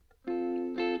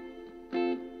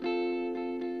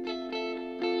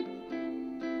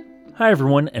Hi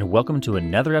everyone, and welcome to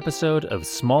another episode of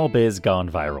Small Biz Gone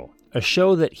Viral, a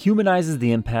show that humanizes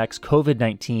the impacts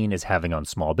COVID-19 is having on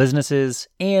small businesses,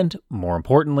 and, more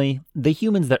importantly, the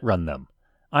humans that run them.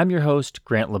 I'm your host,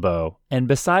 Grant LeBeau, and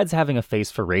besides having a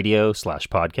face for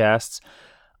radio/podcasts,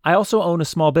 I also own a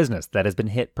small business that has been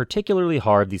hit particularly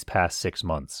hard these past 6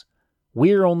 months.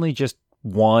 We're only just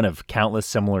one of countless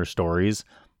similar stories,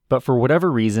 but for whatever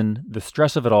reason, the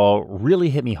stress of it all really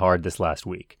hit me hard this last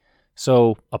week.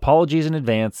 So, apologies in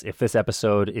advance if this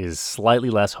episode is slightly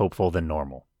less hopeful than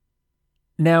normal.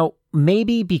 Now,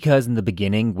 maybe because in the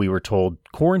beginning we were told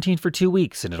quarantine for 2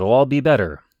 weeks and it'll all be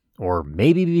better, or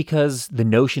maybe because the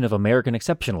notion of American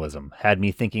exceptionalism had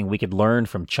me thinking we could learn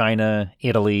from China,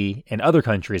 Italy, and other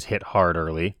countries hit hard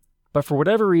early, but for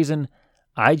whatever reason,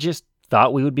 I just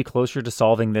thought we would be closer to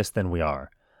solving this than we are.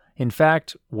 In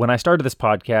fact, when I started this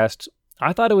podcast,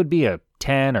 I thought it would be a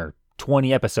 10 or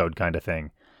 20 episode kind of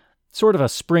thing. Sort of a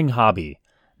spring hobby,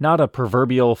 not a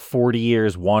proverbial 40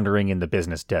 years wandering in the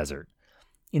business desert.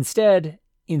 Instead,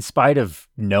 in spite of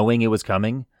knowing it was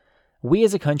coming, we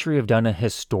as a country have done a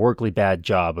historically bad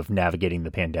job of navigating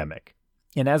the pandemic.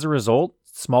 And as a result,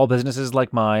 small businesses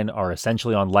like mine are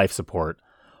essentially on life support,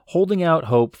 holding out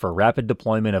hope for rapid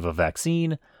deployment of a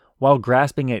vaccine while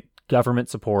grasping at government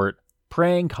support,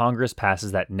 praying Congress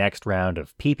passes that next round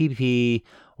of PPP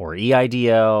or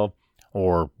EIDL,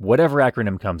 or whatever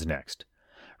acronym comes next.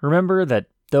 Remember that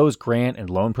those grant and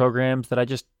loan programs that I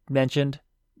just mentioned,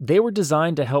 they were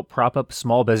designed to help prop up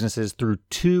small businesses through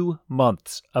 2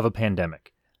 months of a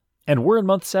pandemic. And we're in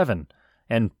month 7,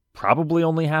 and probably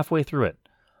only halfway through it.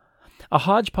 A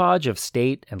hodgepodge of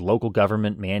state and local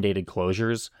government mandated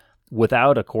closures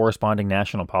without a corresponding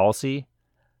national policy,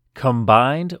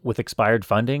 combined with expired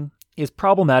funding, is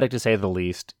problematic to say the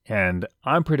least, and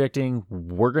I'm predicting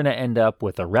we're going to end up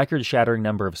with a record-shattering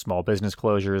number of small business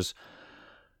closures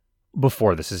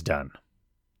before this is done.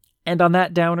 And on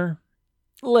that downer,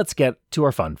 let's get to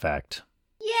our fun fact.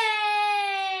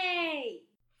 Yay!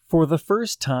 For the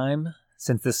first time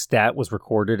since this stat was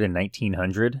recorded in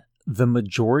 1900, the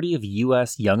majority of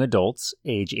U.S. young adults,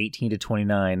 age 18 to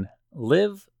 29,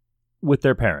 live with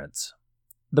their parents.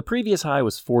 The previous high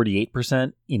was 48%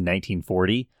 in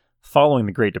 1940, following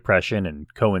the Great Depression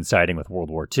and coinciding with World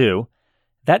War II.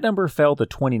 That number fell to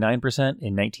 29% in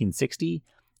 1960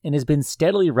 and has been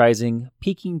steadily rising,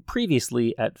 peaking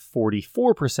previously at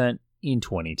 44% in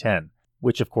 2010,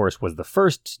 which of course was the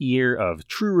first year of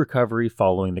true recovery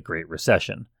following the Great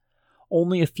Recession.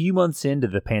 Only a few months into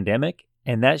the pandemic,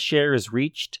 and that share has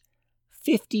reached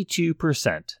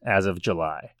 52% as of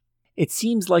July. It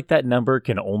seems like that number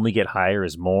can only get higher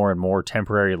as more and more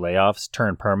temporary layoffs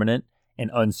turn permanent and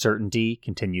uncertainty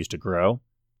continues to grow.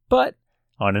 But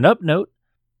on an up note,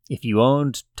 if you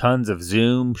owned tons of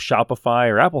Zoom, Shopify,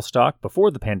 or Apple stock before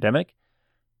the pandemic,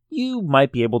 you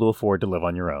might be able to afford to live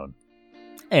on your own.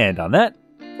 And on that,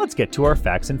 let's get to our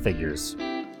facts and figures.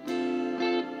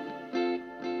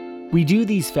 We do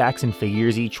these facts and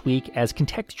figures each week as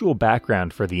contextual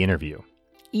background for the interview.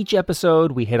 Each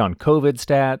episode, we hit on COVID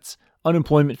stats,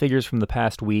 unemployment figures from the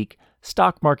past week,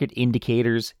 stock market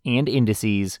indicators and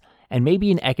indices, and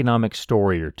maybe an economic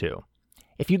story or two.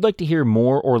 If you'd like to hear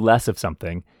more or less of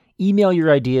something, email your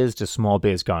ideas to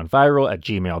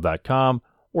smallbizgoneviral@gmail.com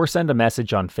or send a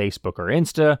message on Facebook or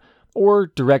Insta, or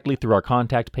directly through our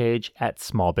contact page at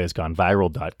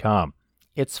smallbizgoneviral.com.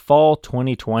 It's fall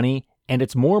 2020, and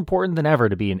it's more important than ever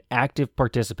to be an active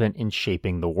participant in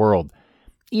shaping the world,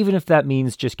 even if that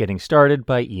means just getting started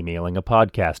by emailing a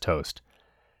podcast host.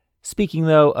 Speaking,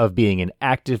 though, of being an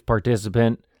active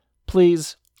participant,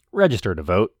 please register to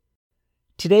vote.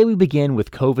 Today we begin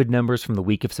with COVID numbers from the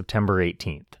week of September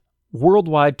 18th.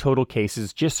 Worldwide total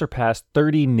cases just surpassed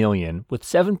 30 million, with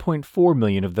 7.4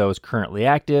 million of those currently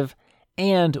active,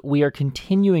 and we are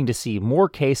continuing to see more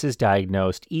cases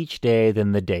diagnosed each day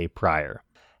than the day prior.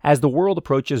 As the world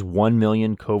approaches 1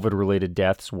 million COVID-related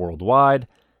deaths worldwide,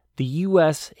 the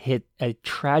U.S. hit a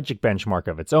tragic benchmark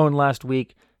of its own last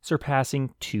week,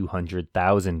 surpassing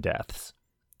 200,000 deaths.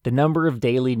 The number of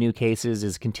daily new cases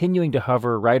is continuing to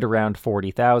hover right around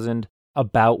 40,000,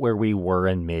 about where we were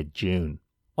in mid-June.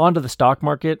 On to the stock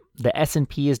market, the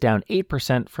S&P is down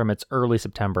 8% from its early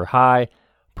September high,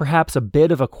 perhaps a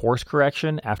bit of a course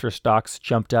correction after stocks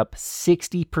jumped up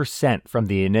 60% from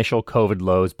the initial COVID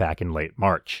lows back in late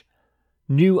March.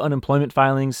 New unemployment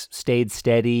filings stayed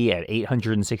steady at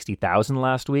 860,000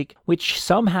 last week, which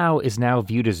somehow is now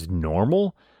viewed as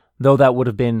normal, though that would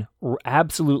have been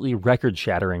absolutely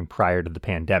record-shattering prior to the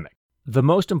pandemic. The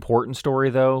most important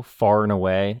story, though, far and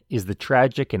away, is the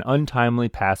tragic and untimely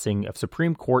passing of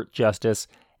Supreme Court Justice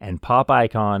and pop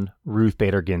icon Ruth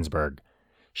Bader Ginsburg.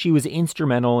 She was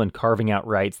instrumental in carving out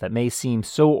rights that may seem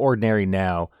so ordinary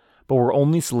now, but were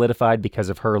only solidified because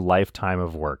of her lifetime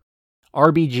of work.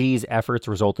 RBG's efforts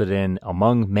resulted in,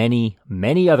 among many,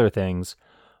 many other things,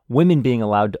 women being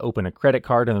allowed to open a credit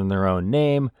card in their own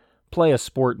name, play a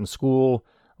sport in school,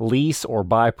 lease or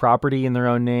buy property in their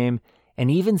own name, and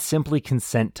even simply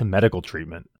consent to medical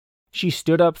treatment. She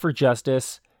stood up for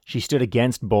justice, she stood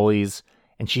against bullies,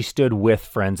 and she stood with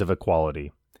Friends of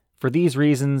Equality. For these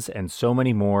reasons and so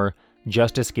many more,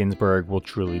 Justice Ginsburg will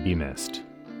truly be missed.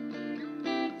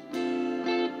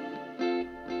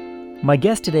 My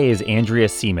guest today is Andrea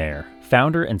Seemayer,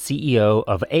 founder and CEO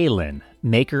of Aylin,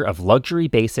 maker of luxury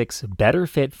basics better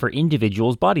fit for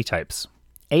individuals' body types.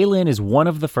 Aylin is one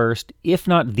of the first, if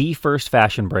not the first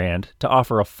fashion brand to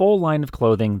offer a full line of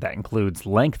clothing that includes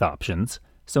length options.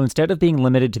 So instead of being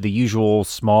limited to the usual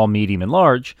small, medium, and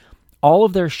large, all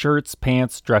of their shirts,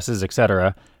 pants, dresses,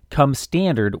 etc. come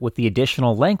standard with the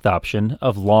additional length option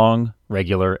of long,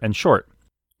 regular, and short.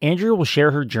 Andrea will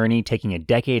share her journey taking a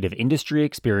decade of industry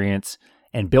experience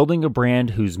and building a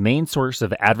brand whose main source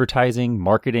of advertising,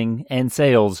 marketing, and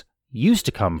sales used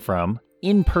to come from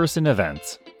in-person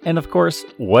events. And of course,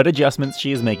 what adjustments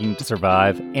she is making to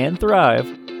survive and thrive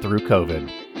through COVID.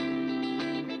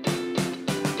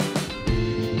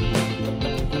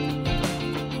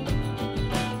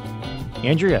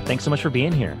 Andrea, thanks so much for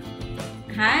being here.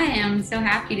 Hi, I'm so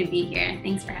happy to be here.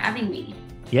 Thanks for having me.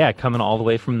 Yeah, coming all the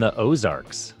way from the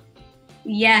Ozarks.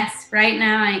 Yes, right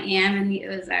now I am in the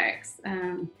Ozarks.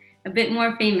 A bit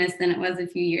more famous than it was a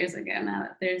few years ago now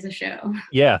that there's a show.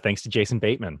 Yeah, thanks to Jason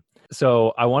Bateman.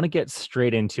 So I want to get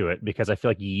straight into it because I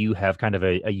feel like you have kind of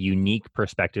a unique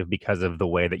perspective because of the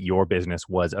way that your business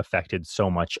was affected so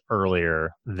much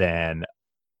earlier than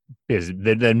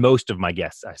most of my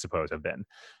guests, I suppose, have been.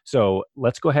 So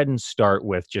let's go ahead and start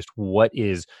with just what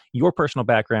is your personal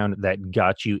background that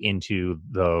got you into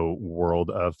the world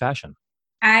of fashion?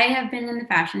 I have been in the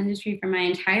fashion industry for my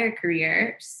entire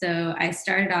career. So I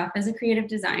started off as a creative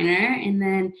designer and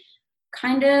then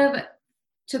kind of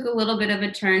took a little bit of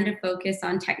a turn to focus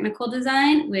on technical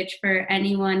design, which for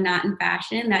anyone not in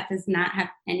fashion, that does not have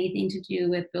anything to do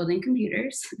with building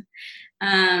computers.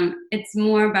 It's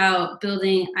more about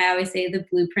building, I always say, the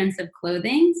blueprints of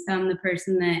clothing. So I'm the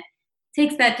person that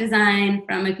takes that design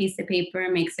from a piece of paper,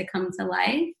 makes it come to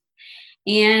life,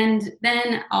 and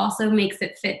then also makes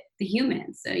it fit the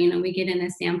human. So, we get in a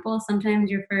sample.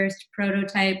 Sometimes your first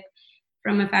prototype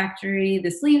from a factory, the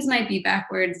sleeves might be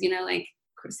backwards, like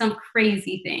some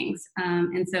crazy things.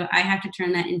 And so I have to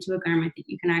turn that into a garment that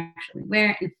you can actually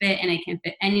wear and fit, and it can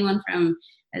fit anyone from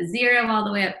a 0 all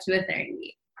the way up to a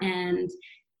 30. And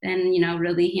then,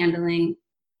 really handling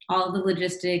all the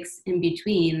logistics in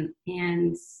between.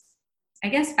 And I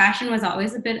guess fashion was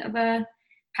always a bit of a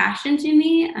passion to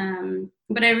me.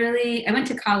 But I went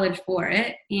to college for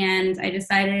it, and I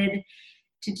decided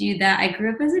to do that. I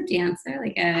grew up as a dancer,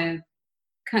 like a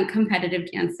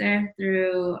competitive dancer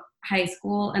through high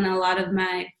school, and a lot of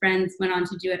my friends went on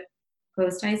to do it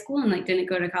post high school and didn't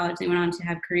go to college. They went on to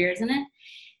have careers in it.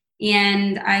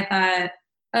 And I thought,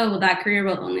 oh, well, that career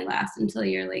will only last until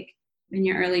you're in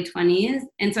your early 20s.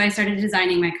 And so I started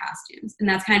designing my costumes. And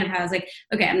that's kind of how I was like,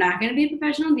 okay, I'm not going to be a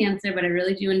professional dancer, but I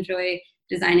really do enjoy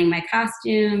designing my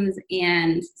costumes.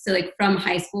 And so from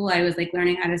high school, I was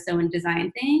learning how to sew and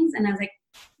design things. And I was like,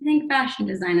 I think fashion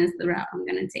design is the route I'm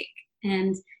going to take.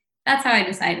 And that's how I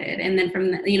decided. And then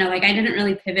from I didn't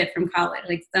really pivot from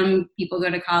college. Some people go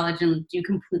to college and do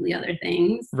completely other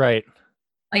things. Right.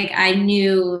 I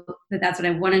knew that that's what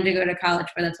I wanted to go to college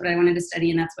for. That's what I wanted to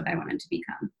study, and that's what I wanted to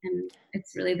become. And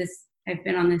it's really I've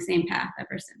been on the same path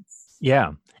ever since.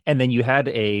 Yeah. And then you had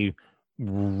a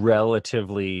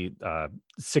relatively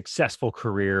successful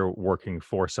career working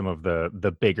for some of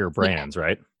the bigger brands,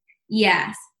 right?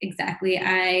 Yes, exactly.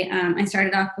 I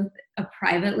started off with a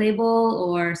private label,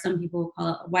 or some people call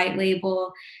it a white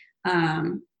label.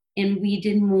 And we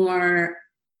did more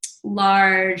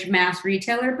large mass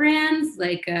retailer brands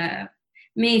like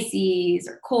Macy's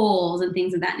or Kohl's and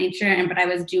things of that nature. But I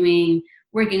was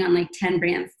working on 10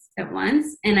 brands at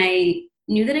once. And I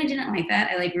knew that I didn't like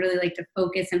that. I really like to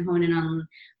focus and hone in on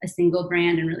a single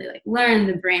brand and really learn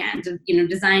the brand,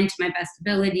 design to my best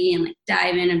ability and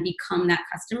dive in and become that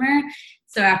customer.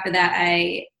 So after that,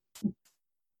 I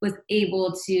was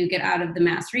able to get out of the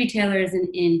mass retailers and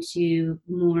into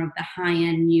more of the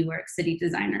high-end New York City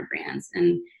designer brands.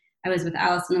 And I was with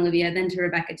Alice and Olivia, then to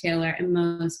Rebecca Taylor, and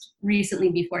most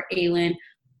recently before Aylin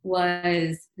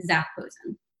was Zac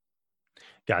Posen.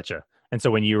 Gotcha. And so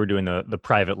when you were doing the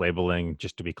private labeling,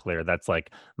 just to be clear, that's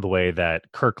like the way that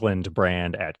Kirkland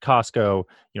brand at Costco,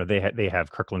 they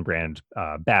have Kirkland brand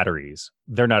batteries.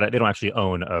 They don't actually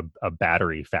own a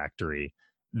battery factory.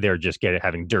 They're just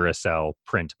having Duracell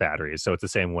print batteries. So it's the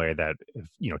same way that if,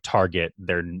 Target,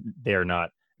 they're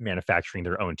not manufacturing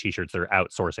their own T-shirts. They're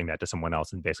outsourcing that to someone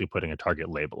else and basically putting a Target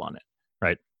label on it,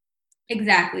 right?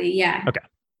 Exactly. Yeah. Okay.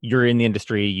 You're in the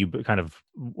industry. You kind of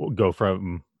go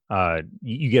from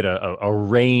you get a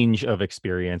range of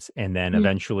experience, and then Mhm.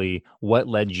 eventually, what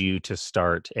led you to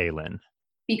start Aylin?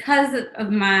 Because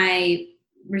of my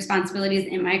responsibilities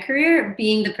in my career,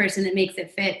 being the person that makes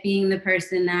it fit, being the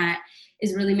person that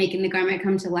is really making the garment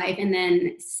come to life, and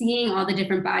then seeing all the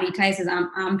different body types as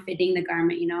I'm fitting the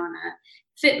garment, on a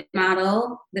fit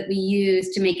model that we use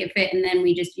to make it fit, and then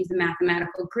we just use the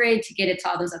mathematical grid to get it to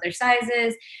all those other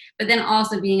sizes. But then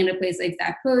also being in a place like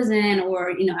Zac Posen or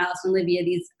Alice and Olivia,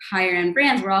 these higher end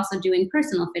brands, we're also doing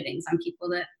personal fittings on people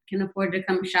that can afford to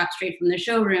come shop straight from the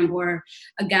showroom, or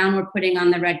a gown we're putting on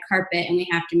the red carpet and we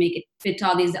have to make it fit to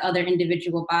all these other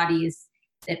individual bodies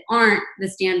that aren't the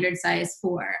standard size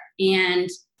for. And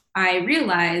I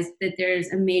realized that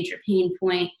there's a major pain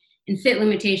point in fit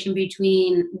limitation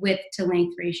between width to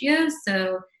length ratios.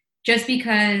 So just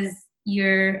because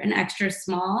you're an extra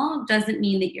small doesn't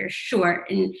mean that you're short.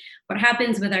 And what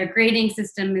happens with our grading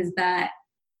system is that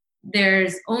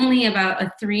there's only about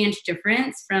a 3-inch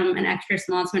difference from an extra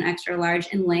small to an extra large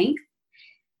in length.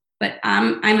 But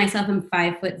I myself am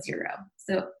 5'0".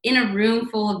 So in a room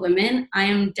full of women, I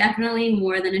am definitely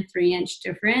more than a 3-inch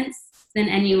difference than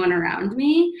anyone around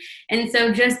me. And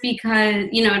so just because,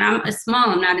 and I'm a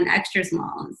small, I'm not an extra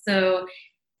small. So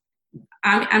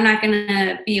I'm not going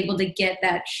to be able to get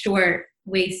that short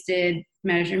waisted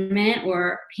measurement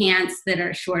or pants that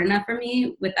are short enough for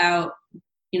me without,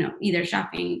 either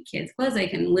shopping kids' clothes. I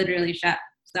can literally shop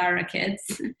Zara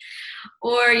kids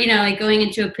or, like going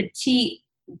into a petite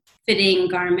fitting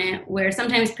garment where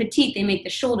sometimes petite, they make the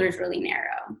shoulders really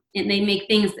narrow and they make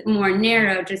things more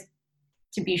narrow just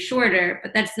to be shorter,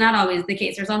 but that's not always the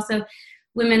case. There's also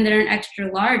women that are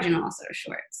extra large and also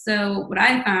short. So what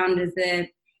I found is that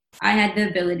I had the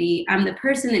ability, I'm the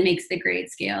person that makes the grade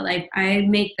scale. I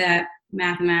make that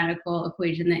mathematical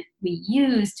equation that we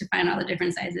use to find all the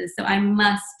different sizes. So I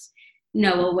must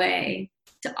know a way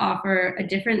to offer a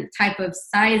different type of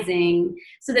sizing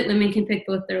so that women can pick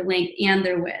both their length and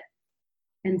their width.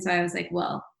 And so I was like,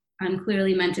 well, I'm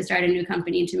clearly meant to start a new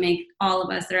company to make all of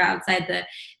us that are outside the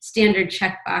standard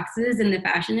check boxes in the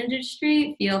fashion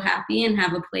industry feel happy and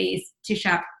have a place to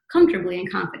shop comfortably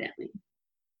and confidently.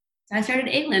 So I started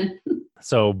Aylin.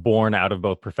 So born out of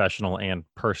both professional and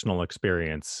personal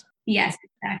experience. Yes,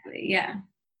 exactly. Yeah.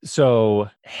 So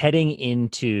heading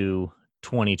into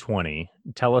 2020,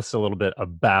 tell us a little bit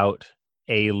about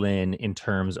Aylin in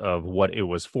terms of what it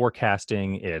was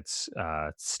forecasting, its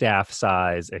staff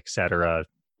size, et cetera,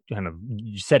 kind of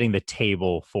setting the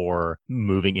table for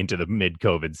moving into the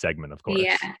mid-COVID segment, of course.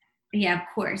 Yeah, of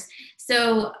course.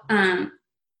 So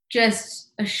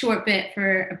just a short bit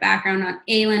for a background on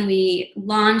Aylin. We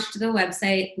launched the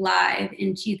website live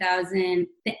in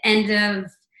the end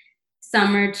of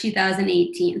summer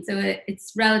 2018. So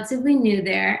it's relatively new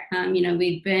there.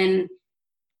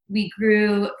 We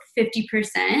grew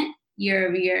 50% year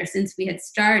over year since we had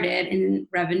started in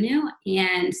revenue.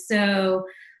 And so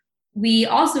we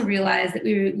also realized that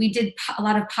we did a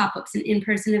lot of pop-ups and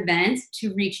in-person events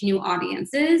to reach new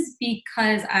audiences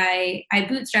because I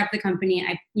bootstrapped the company.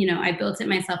 I built it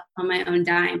myself on my own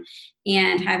dime,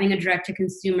 and having a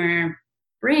direct-to-consumer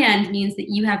brand means that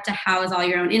you have to house all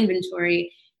your own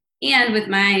inventory. And with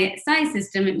my size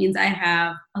system, it means I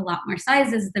have a lot more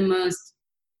sizes than most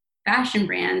fashion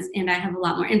brands, and I have a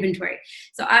lot more inventory.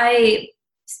 So I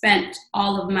spent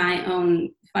all of my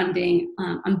own funding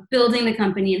on building the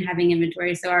company and having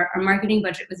inventory. So our marketing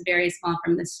budget was very small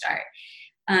from the start.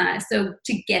 So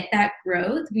to get that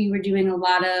growth, we were doing a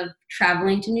lot of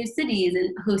traveling to new cities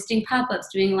and hosting pop-ups,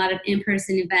 doing a lot of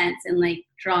in-person events and like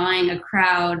drawing a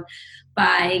crowd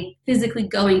by physically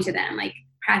going to them, like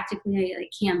practically like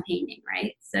campaigning,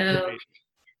 right? So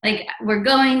like we're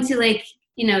going to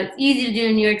it's easy to do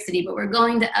in New York City, but we're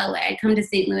going to LA. I'd come to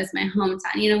St. Louis, my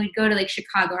hometown. We'd go to like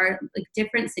Chicago or like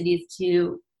different cities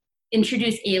to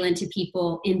introduce Aylin to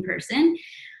people in person.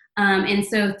 And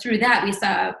so through that, we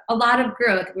saw a lot of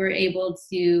growth. We were able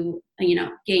to,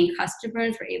 gain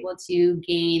customers. We're able to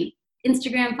gain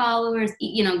Instagram followers,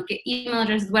 get email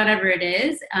addresses, whatever it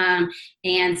is.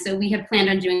 And so we had planned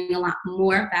on doing a lot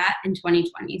more of that in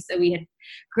 2020. So we had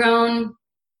grown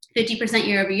 50%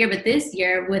 year over year, but this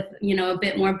year with, a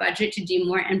bit more budget to do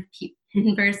more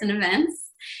in-person events,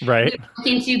 Right. We were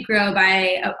looking to grow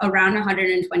by around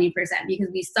 120% because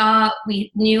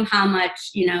we knew how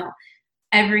much,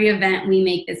 every event we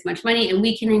make this much money, and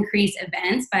we can increase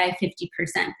events by 50%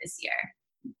 this year.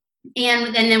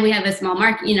 And then we have a small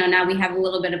market, now we have a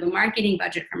little bit of a marketing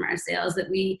budget from our sales that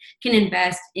we can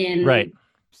invest in Right.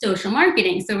 social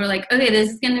marketing. So we're like, okay, this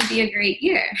is going to be a great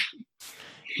year.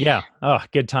 Yeah. Oh,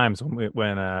 good times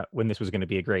when this was going to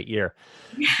be a great year.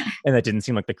 Yeah. And that didn't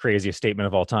seem like the craziest statement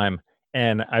of all time.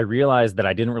 And I realized that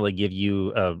I didn't really give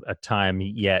you a time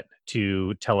yet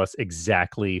to tell us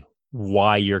exactly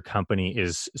why your company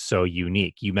is so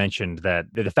unique. You mentioned that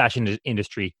the fashion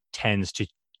industry tends to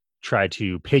try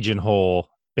to pigeonhole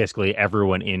basically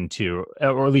everyone into,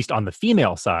 or at least on the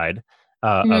female side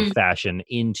of Mhm. fashion,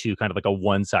 into kind of like a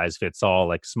one size fits all,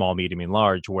 like small, medium, and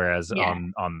large. Whereas Yeah.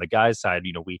 on the guys' side,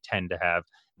 we tend to have,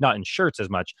 not in shirts as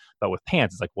much, but with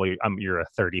pants, it's like, well, you're a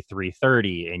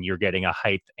 33-30 and you're getting a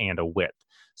height and a width.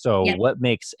 So Yeah. what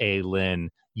makes a Lynn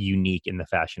unique in the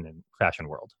fashion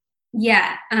world?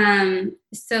 Yeah.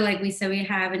 So like we said, we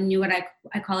have a new, what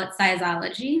I call it,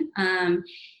 sizeology.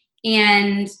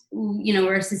 And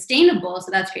we're sustainable, so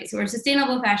that's great. So we're a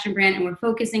sustainable fashion brand, and we're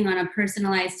focusing on a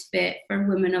personalized fit for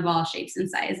women of all shapes and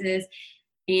sizes.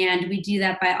 And we do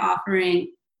that by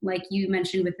offering, like you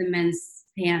mentioned with the men's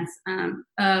pants,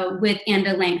 a width and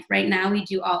a length. Right now we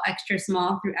do all extra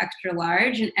small through extra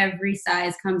large, and every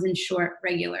size comes in short,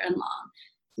 regular, and long.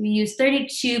 We use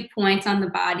 32 points on the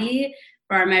body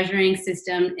for our measuring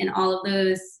system, and all of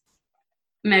those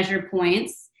measure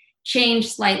points change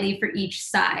slightly for each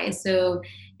size. So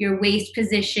your waist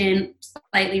position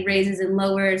slightly raises and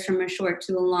lowers from a short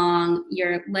to a long,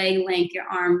 your leg length, your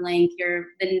arm length,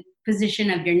 the position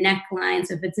of your neckline.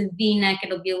 So if it's a V neck,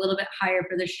 it'll be a little bit higher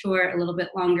for the short, a little bit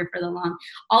longer for the long.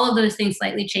 All of those things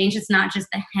slightly change. It's not just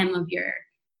the hem of your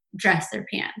dress or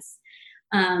pants.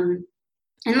 And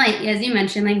like, as you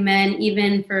mentioned, like men,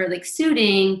 even for like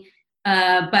suiting,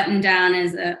 button down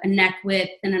is a neck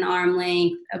width and an arm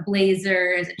length, a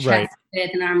blazer is a Right. chest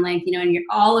width and arm length, and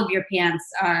all of your pants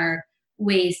are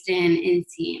waist and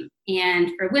inseam.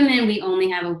 And for women, we only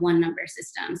have a 1-number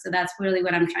system. So that's really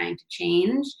what I'm trying to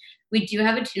change. We do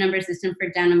have a 2-number system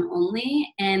for denim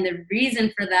only. And the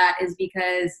reason for that is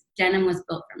because denim was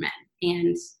built for men.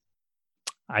 And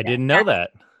I didn't know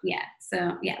that. yeah.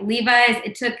 So yeah,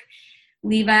 it took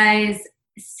Levi's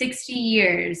 60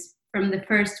 years from the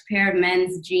first pair of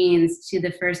men's jeans to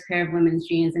the first pair of women's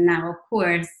jeans. And now, of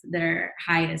course, their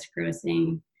highest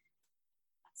grossing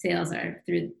sales are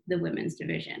through the women's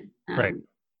division. Right.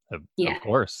 Yeah. Of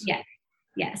course. Yeah.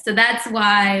 Yeah. So that's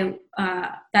why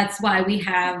we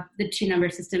have the 2-number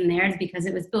system there, is because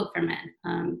it was built for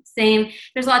men.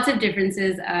 There's lots of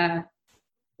differences.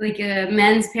 Like a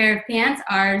men's pair of pants,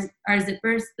 our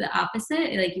zippers the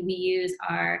opposite. Like we use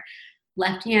our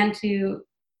left hand to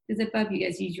zip up, you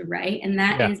guys use your right, and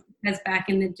that is because back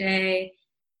in the day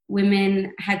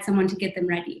women had someone to get them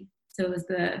ready, so it was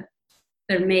their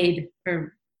maid,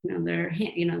 or their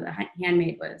hand, the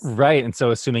handmaid was Right. And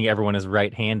so assuming everyone is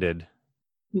right-handed,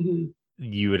 mm-hmm.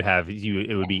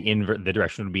 it would be the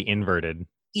direction would be inverted, so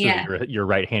Yeah. that your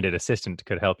right-handed assistant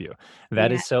could help you.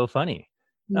 That is so funny.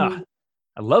 Mm-hmm.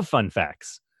 I love fun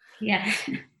facts. Yeah.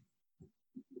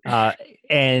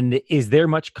 And is there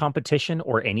much competition,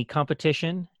 or any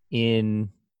competition, in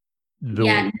the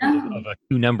of a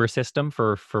 2-number system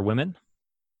for women?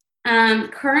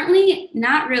 Currently,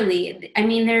 not really. I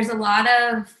mean, there's a lot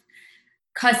of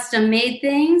custom made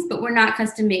things, but we're not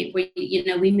custom made.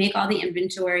 We make all the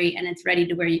inventory and it's ready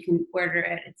to where you can order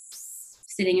it. It's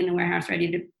sitting in a warehouse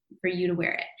ready for you to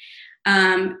wear it.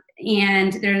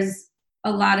 And there's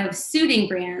a lot of suiting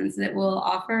brands that will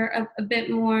offer a bit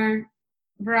more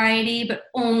variety, but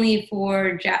only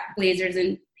for blazers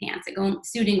and pants,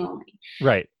 suiting only.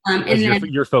 Right. And then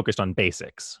you're focused on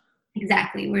basics.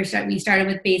 Exactly. We started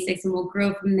with basics, and we'll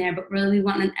grow from there. But really, we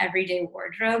want an everyday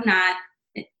wardrobe,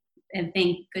 and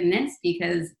thank goodness,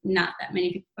 because not that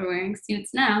many people are wearing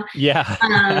suits now.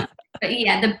 Yeah. But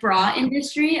yeah, the bra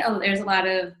industry, there's a lot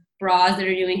of bras that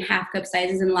are doing half cup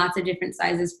sizes and lots of different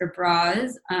sizes for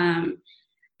bras.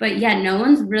 But yeah, no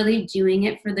one's really doing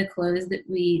it for the clothes that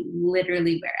we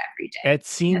literally wear every day. It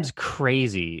seems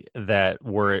crazy that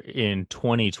we're in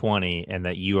 2020 and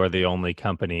that you are the only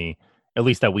company, at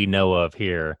least that we know of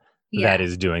here, that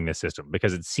is doing this system,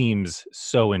 because it seems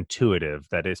so intuitive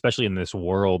that, especially in this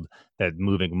world that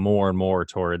moving more and more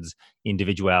towards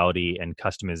individuality and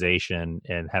customization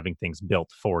and having things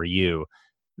built for you,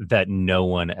 that no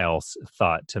one else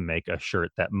thought to make a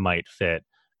shirt that might fit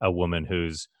a woman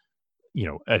who's,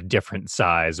 a different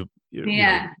size,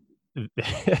 Yeah.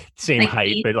 same Like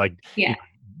height, but like,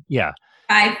 yeah.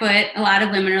 5 foot. A lot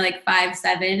of women are like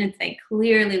 5'7". It's like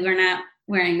clearly we're not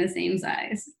wearing the same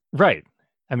size. Right.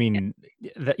 I Yeah. mean,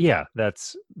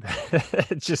 that's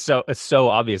it's just it's so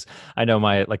obvious. I know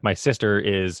my sister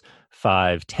is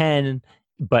 5'10",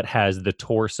 but has the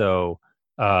torso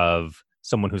of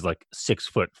someone who's like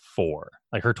 6'4".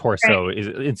 Like her Right. torso is,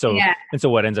 Yeah. and so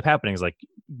what ends up happening is like,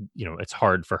 it's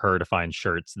hard for her to find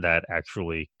shirts that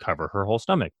actually cover her whole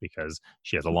stomach because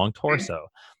she has a long torso,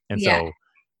 and Yeah. so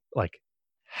like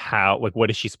what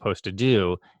is she supposed to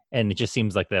do? And it just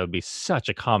seems like that would be such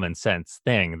a common sense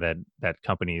thing that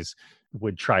companies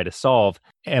would try to solve.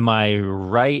 Am I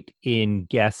right in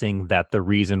guessing that the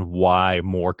reason why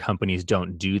more companies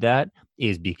don't do that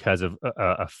is because of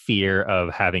a fear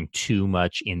of having too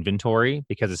much inventory?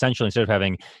 Because essentially, instead of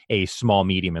having a small,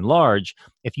 medium, and large,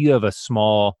 if you have a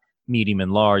small, medium,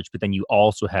 and large, but then you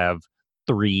also have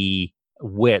three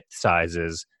width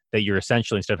sizes, that you're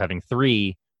essentially, instead of having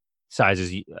three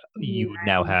sizes, you would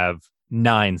now Nine. have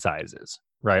nine sizes,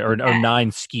 right? Or Yeah,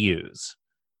 nine SKUs.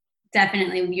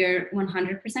 definitely. You're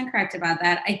 100% correct about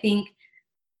that. I think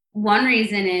one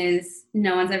reason is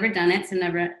no one's ever done it, so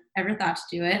never ever thought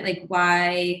to do it. Like,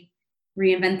 why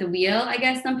reinvent the wheel? I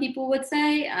guess some people would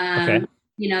say. Okay.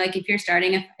 Like if you're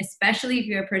starting, especially if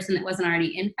you're a person that wasn't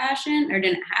already in fashion or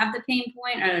didn't have the pain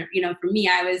point, or for me,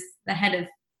 I was the head of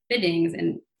fittings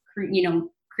and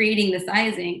creating the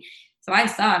sizing, so I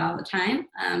saw it all the time.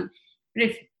 But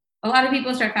if a lot of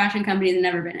people start fashion companies and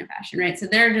never been in fashion, right? So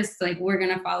they're just like, we're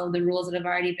going to follow the rules that have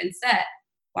already been set.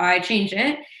 Why change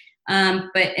it? And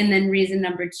then reason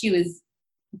number two is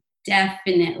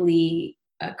definitely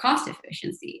cost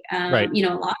efficiency. Right.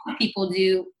 A lot of people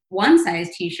do one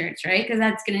size t-shirts, right? Because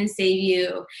that's going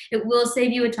to it will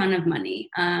save you a ton of money.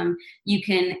 You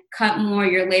can cut more,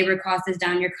 your labor cost is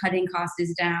down, your cutting cost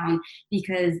is down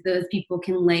because those people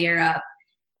can layer up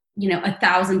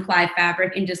 1,000 ply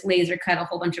fabric and just laser cut a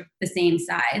whole bunch of the same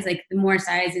size. Like the more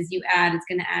sizes you add, it's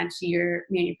going to add to your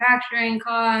manufacturing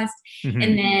cost Hmm.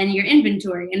 and then your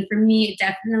inventory. And for me, it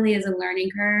definitely is a learning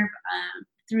curve.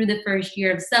 Through the first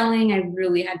year of selling, I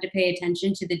really had to pay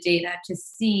attention to the data to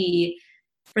see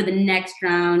for the next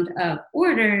round of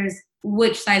orders,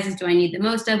 which sizes do I need the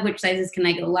most of? Which sizes can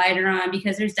I go lighter on?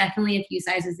 Because there's definitely a few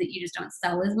sizes that you just don't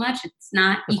sell as much. It's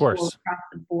not Of equal course. across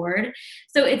the board.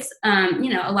 So it's,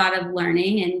 a lot of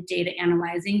learning and data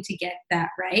analyzing to get that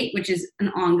right, which is an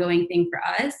ongoing thing for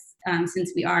us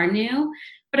since we are new.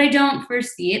 But I don't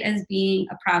foresee it as being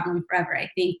a problem forever. I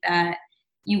think that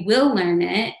you will learn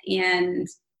it and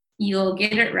you'll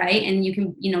get it right and you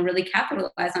can really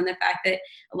capitalize on the fact that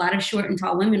a lot of short and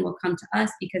tall women will come to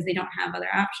us because they don't have other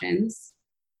options.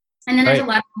 And then there's a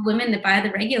Right. lot of women that buy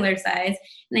the regular size,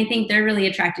 and I think they're really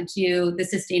attracted to the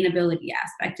sustainability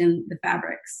aspect and the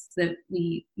fabrics that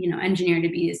we, engineer to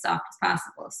be as soft as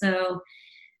possible. So,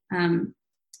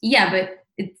 yeah, but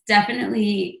it's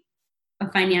definitely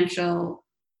a financial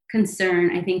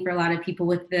concern, I think, for a lot of people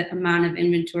with the amount of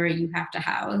inventory you have to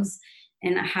house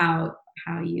and how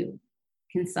you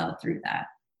can sell through that.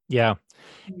 Yeah.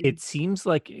 Mhm. It seems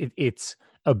like it's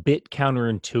a bit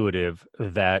counterintuitive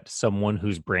that someone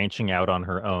who's branching out on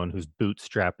her own, who's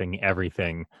bootstrapping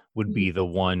everything, would Mhm. be the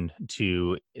one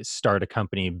to start a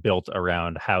company built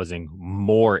around housing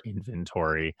more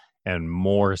inventory and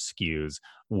more SKUs.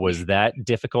 Was that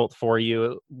difficult for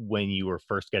you when you were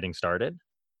first getting started?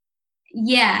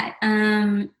 Yeah,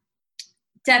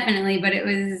 definitely, but it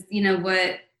was,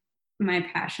 what my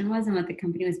passion was and what the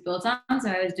company was built on,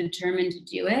 so I was determined to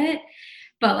do it.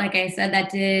 But like I said, that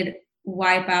did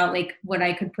wipe out like what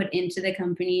I could put into the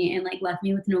company and like left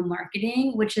me with no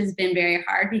marketing, which has been very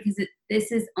hard because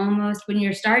this is almost when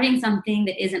you're starting something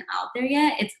that isn't out there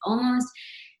yet, it's almost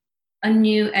a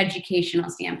new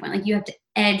educational standpoint. Like you have to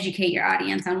educate your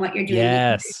audience on what you're doing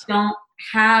because they Yes. don't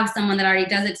have someone that already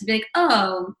does it to be like,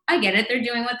 oh, I get it. They're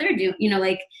doing what they're doing.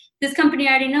 Like this company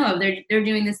I already know of. They're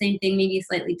doing the same thing, maybe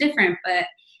slightly different. But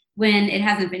when it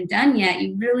hasn't been done yet,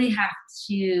 you really have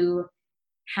to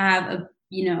have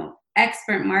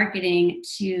expert marketing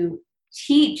to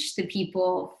teach the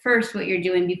people first what you're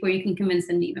doing before you can convince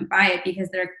them to even buy it because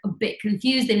they're a bit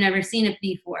confused. They've never seen it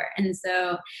before. And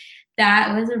so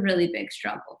that was a really big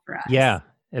struggle for us. Yeah.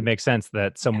 It makes sense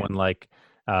that someone like,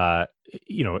 uh,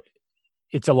 you know,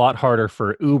 it's a lot harder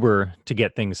for Uber to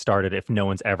get things started if no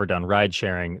one's ever done ride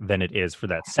sharing than it is for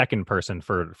that second person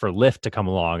for Lyft to come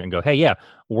along and go, "Hey, yeah,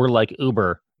 we're like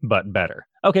Uber but better."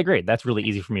 Okay, great. That's really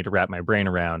easy for me to wrap my brain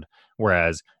around.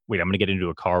 Whereas, wait, I'm going to get into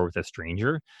a car with a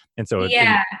stranger, and so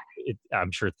Yeah,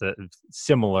 I'm sure it's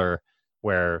similar.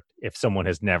 Where if someone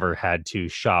has never had to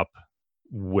shop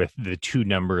with the two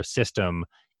number system,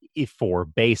 if for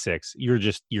basics,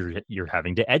 you're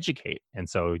having to educate. And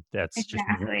so that's just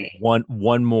Exactly.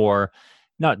 one more,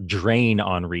 not drain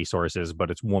on resources,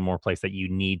 but it's one more place that you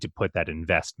need to put that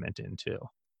investment into.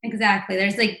 Exactly.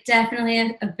 There's like definitely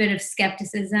a bit of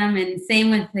skepticism, and same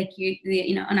with like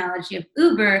the analogy of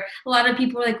Uber. A lot of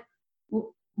people are like,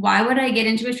 Why would I get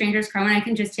into a stranger's car when I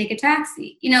can just take a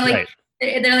taxi?" Like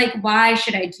Right. they're like, "Why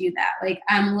should I do that?" Like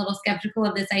I'm a little skeptical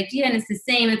of this idea, and it's the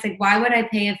same. It's like, why would I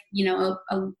pay a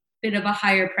bit of a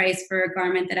higher price for a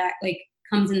garment that like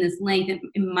comes in this length?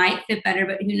 It might fit better,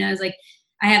 but who knows? Like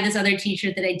I have this other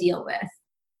T-shirt that I deal with.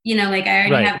 Like I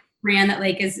already Right. have a brand that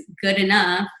like is good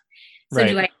enough, so Right.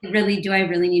 do I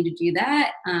really need to do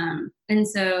that? And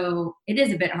so it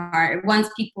is a bit hard. Once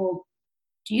people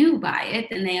do buy it,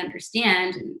 then they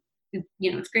understand. And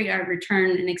it's great. Our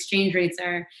return and exchange rates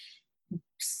are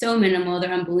so minimal;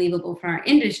 they're unbelievable for our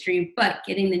industry. But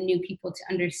getting the new people to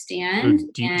Or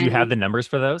understand, do you have and the numbers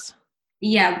for those?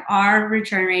 yeah, our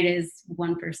return rate is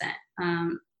 1%.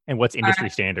 And what's Our industry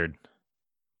standard?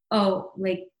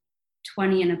 like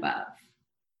 20 and above.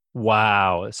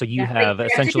 Wow. So you Yeah, like have direct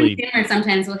to essentially, consumer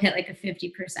sometimes will hit like a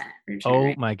 50% return oh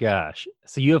rate. my gosh.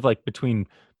 So you have like between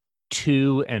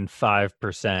 2 and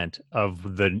 5%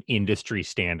 of the industry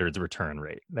standards return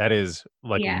rate. That is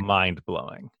like Yeah. mind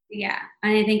blowing. Yeah,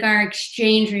 and I think our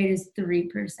exchange rate is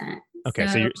 3%. Okay,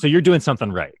 so So you're doing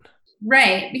something right.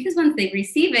 right, because once they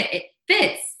receive it, it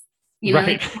fits.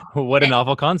 Right. Like What a it,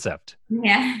 novel concept.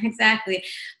 yeah, exactly.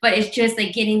 But it's just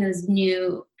like getting those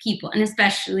new people, and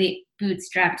especially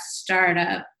bootstrapped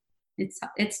startup.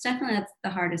 It's definitely that's the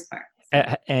hardest part.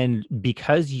 So And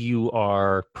because you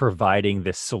are providing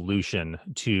this solution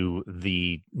to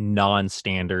the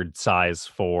non-standard size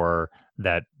for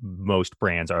that most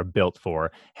brands are built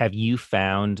for, have you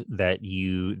found that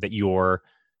your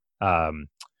um,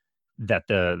 that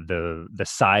the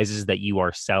sizes that you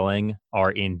are selling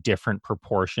are in different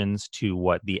proportions to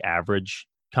what the average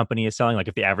company is selling? Like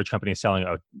if the average company is selling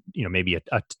maybe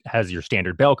has your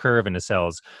standard bell curve and it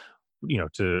sells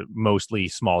to mostly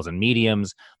smalls and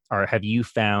mediums, or have you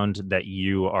found that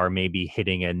you are maybe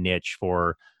hitting a niche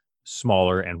for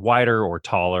smaller and wider or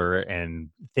taller and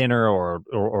thinner,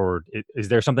 or is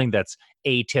there something that's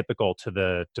atypical to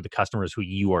the customers who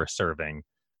you are serving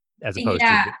as opposed to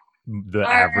yeah, the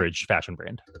our average fashion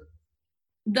brand?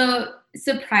 though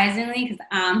surprisingly, because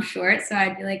I'm short, so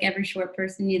I feel like every short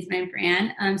person needs my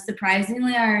brand.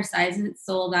 Surprisingly, our sizes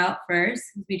sold out first,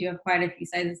 because we do have quite a few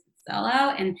sizes that sell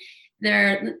out, and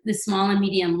they're the small and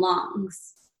medium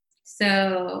longs.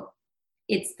 So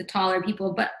it's the taller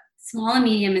people, but small and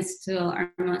medium is still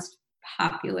our most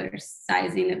popular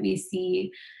sizing that we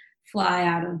see fly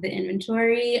out of the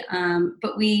inventory.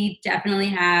 But we definitely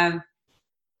have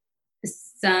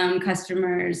some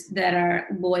customers that are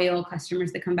loyal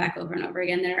customers that come back over and over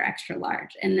again that are extra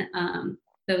large. And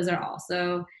those are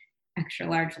also extra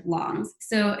large longs.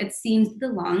 So it seems the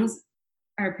longs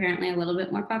are apparently a little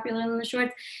bit more popular than the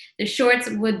shorts. The shorts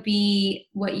would be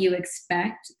what you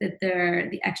expect, that they're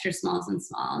the extra smalls and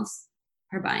smalls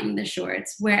are buying the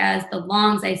shorts. Whereas the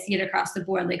longs, I see it across the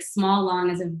board. Like small long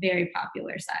is a very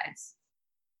popular size.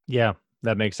 Yeah,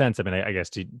 that makes sense. I mean, I guess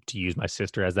to use my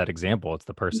sister as that example, it's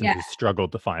the person Yeah. who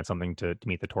struggled to find something to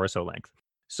meet the torso length.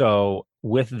 So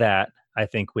with that, I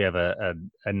think we have a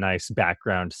nice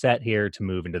background set here to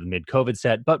move into the mid-COVID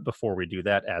set. But before we do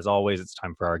that, as always, it's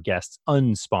time for our guests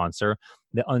unsponsor.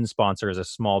 The unsponsor is a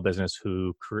small business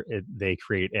who they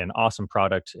create an awesome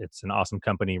product. It's an awesome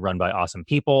company run by awesome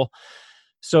people.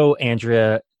 So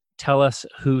Andrea, tell us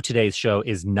who today's show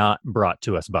is not brought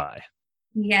to us by.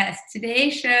 Yes,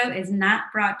 today's show is not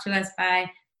brought to us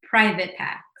by Private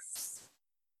Packs.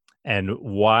 And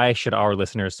why should our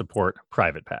listeners support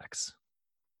private packs?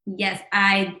 Yes,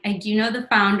 I do know the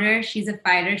founder. She's a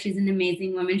fighter. She's an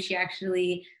amazing woman. She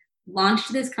actually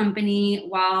launched this company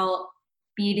while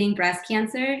beating breast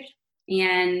cancer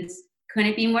and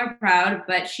couldn't be more proud.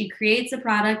 But she creates a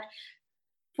product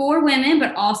for women,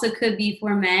 but also could be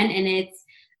for men. And it's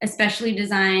a specially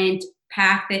designed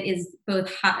pack that is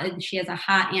both hot. She has a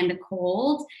hot and a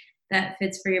cold that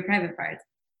fits for your private parts.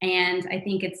 And I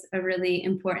think it's a really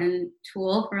important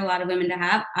tool for a lot of women to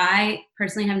have. I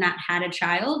personally have not had a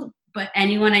child, but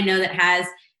anyone I know that has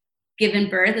given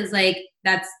birth is like,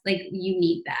 that's like, you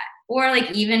need that. Or like,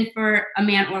 even for a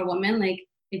man or a woman, like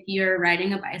if you're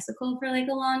riding a bicycle for like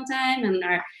a long time and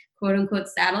are quote unquote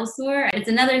saddle sore, it's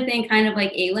another thing kind of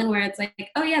like Aylin, where it's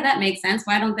like, oh yeah, that makes sense.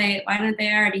 Why don't they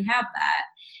already have that?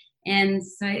 And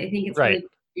so I think it's really Right.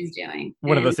 what she's doing.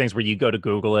 One of And those things where you go to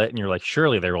Google it and you're like,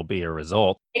 surely there will be a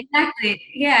result. exactly,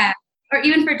 yeah. Or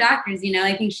even for doctors,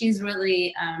 I think she's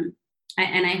really, and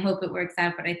I hope it works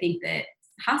out, but I think that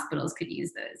hospitals could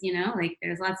use those, like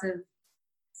there's lots of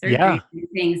surgeries Yeah. and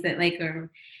things that like are,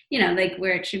 like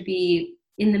where it should be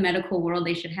in the medical world,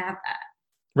 they should have that.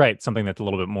 Right. Something that's a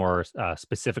little bit more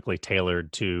specifically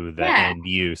tailored to the Yeah, end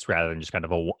use rather than just kind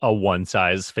of a one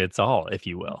size fits all, if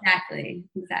you will. exactly.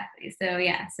 Exactly. So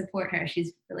yeah, support her.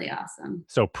 She's really awesome.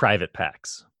 So private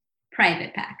packs.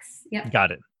 Private packs. Yep.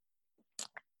 Got it.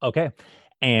 Okay.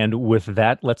 And with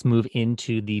that, let's move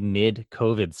into the mid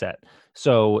COVID set.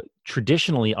 So,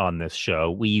 traditionally on this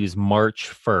show, we use March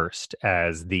 1st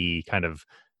as the kind of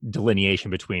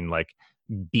delineation between like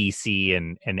BC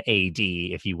and AD,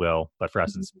 if you will. But for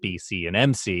us, it's Mhm. BC and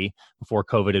MC before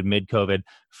COVID and mid COVID.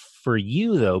 For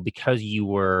you, though, because you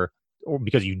were or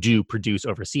because you do produce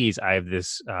overseas, I have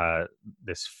this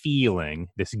feeling,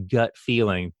 this gut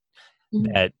feeling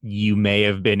Mhm. that you may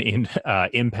have been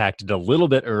impacted a little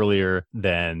bit earlier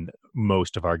than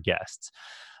most of our guests.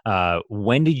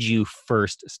 When did you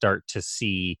first start to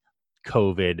see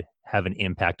COVID have an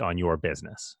impact on your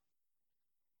business?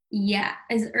 Yeah,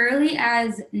 as early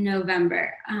as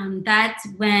November. That's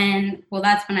when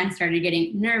I started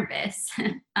getting nervous.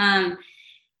 um,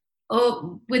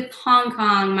 with Hong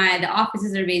Kong, the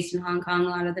offices are based in Hong Kong. A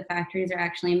lot of the factories are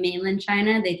actually in mainland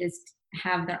China. They just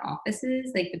have their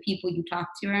offices, like the people you talk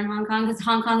to are in Hong Kong, because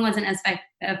Hong Kong wasn't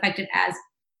affected as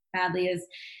badly as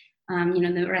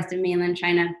the rest of mainland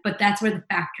China. But that's where the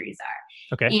factories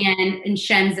are, Okay. and in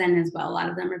Shenzhen as well. A lot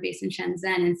of them are based in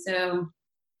Shenzhen, and so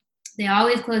they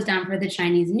always close down for the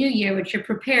Chinese New Year, which you're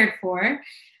prepared for.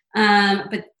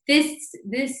 But this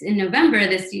in November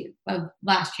of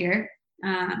last year,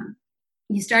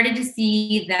 you started to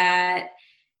see that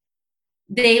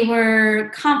they were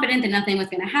confident that nothing was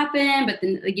going to happen, but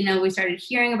then we started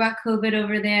hearing about COVID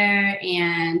over there,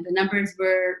 and the numbers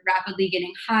were rapidly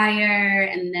getting higher,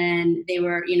 and then they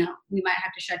were, we might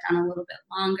have to shut down a little bit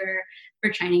longer for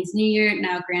Chinese New Year.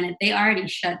 Now granted, they already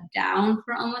shut down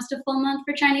for almost a full month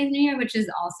for Chinese New Year, which is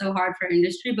also hard for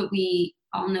industry, but we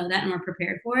all know that and we're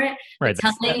prepared for it. But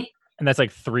Right. And that's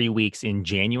like 3 weeks in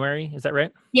January. Is that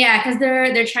right? yeah, because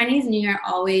their Chinese New Year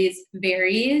always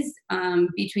varies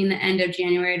between the end of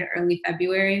January to early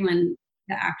February when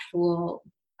the actual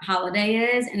holiday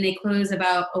is, and they close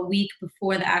about a week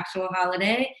before the actual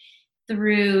holiday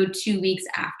through 2 weeks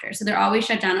after. So they're always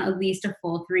shut down at least a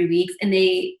full 3 weeks, and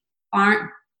they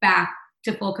aren't back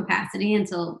to full capacity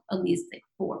until at least like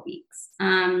 4 weeks.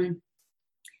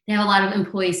 They have a lot of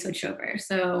employee switchover,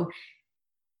 so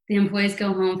the employees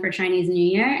go home for Chinese New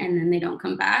Year and then they don't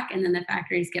come back, and then the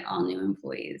factories get all new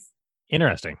employees.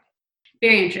 Interesting.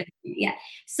 Very interesting. Yeah.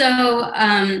 So,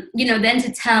 then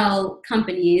to tell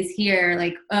companies here,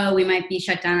 like, oh, we might be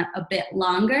shut down a bit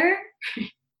longer,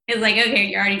 it's like, okay,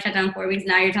 you're already shut down 4 weeks.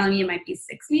 Now you're telling me it might be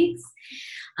 6 weeks,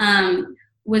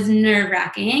 was nerve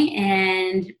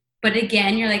wracking. But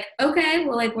again, you're like, okay,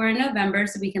 well, like we're in November,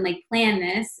 so we can like plan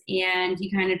this. And you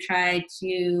kind of try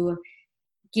to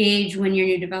gauge when your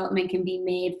new development can be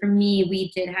made. For me,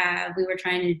 we were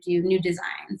trying to do new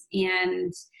designs.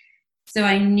 And so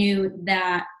I knew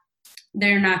that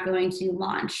they're not going to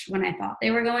launch when I thought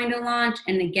they were going to launch.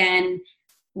 And again,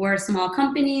 we're a small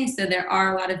company, so there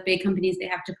are a lot of big companies they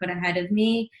have to put ahead of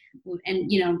me.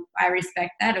 And, I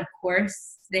respect that. Of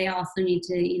course, they also need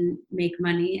to make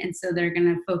money. And so they're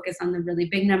going to focus on the really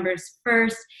big numbers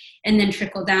first and then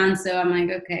trickle down. So I'm like,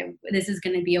 okay, this is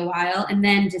going to be a while. And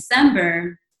then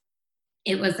December,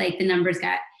 it was like the numbers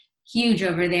got huge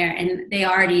over there and they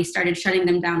already started shutting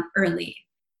them down early.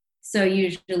 So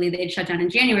usually they'd shut down in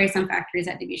January. Some factories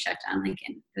had to be shut down like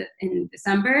in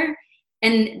December.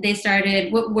 And they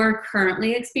started what we're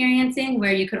currently experiencing,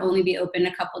 where you could only be open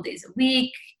a couple days a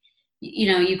week.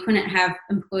 You couldn't have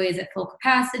employees at full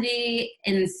capacity.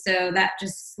 And so that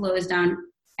just slows down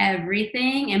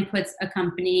everything and puts a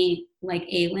company like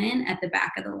Aylin at the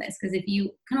back of the list. Because if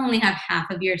you can only have half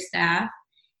of your staff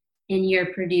and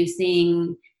you're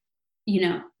producing,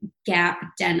 Gap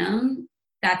denim,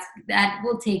 that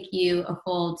will take you a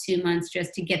full 2 months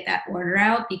just to get that order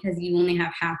out because you only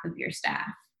have half of your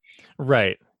staff.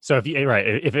 Right. So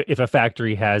if a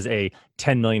factory has a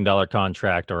 $10 million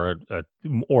contract or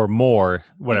more,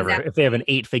 whatever, if they have an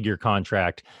Exactly. 8-figure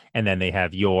contract and then they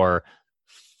have your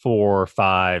 4,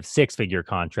 5, 6-figure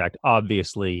contract,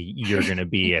 obviously you're going to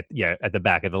be at the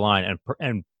back of the line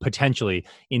and potentially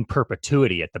in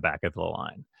perpetuity at the back of the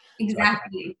line. So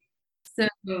Exactly. So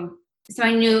so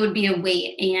I knew it would be a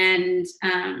wait, and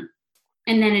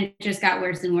then it just got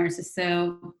worse and worse.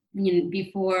 So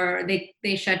before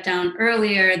they shut down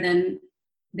earlier than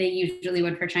they usually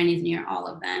would for Chinese New Year, all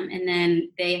of them, and then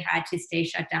they had to stay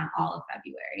shut down all of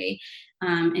February,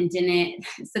 and didn't.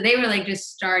 So they were like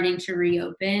just starting to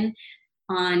reopen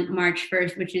on March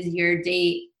 1st, which is your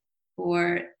date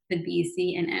for the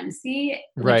BC and MC,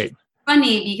 which is Right.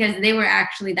 funny because they were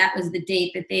actually, that was the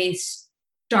date that they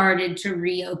started to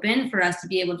reopen for us to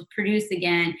be able to produce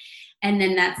again. And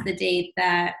then that's the date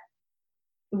that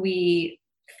we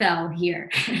fell here.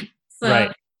 So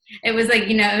Right. it was like,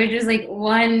 it was just like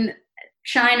one,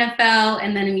 China fell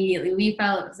and then immediately we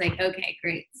fell. It was like, okay,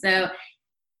 great. So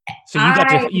So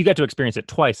I, you got to experience it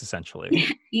twice essentially.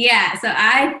 yeah, so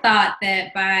I thought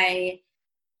that by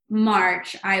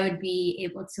March, I would be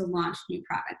able to launch new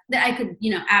products that I could,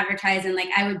 advertise, and like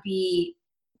I would be,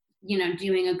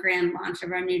 doing a grand launch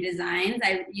of our new designs.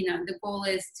 The goal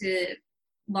is to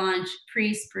launch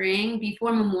pre-spring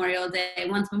before Memorial Day.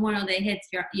 Once Memorial Day hits,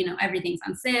 everything's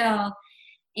on sale,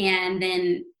 and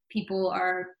then people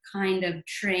are kind of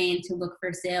trained to look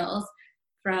for sales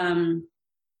from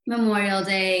Memorial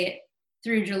Day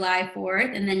through July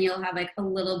 4th, and then you'll have like a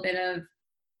little bit of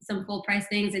some full price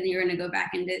things, and you're going to go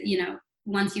back into,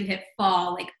 once you hit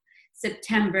fall, like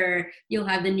September, you'll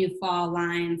have the new fall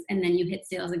lines, and then you hit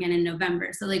sales again in November.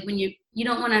 So like when you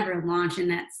don't want to ever launch in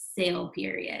that sale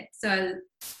period. So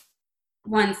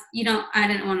I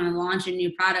didn't want to launch a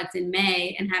new product in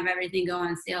May and have everything go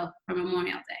on sale for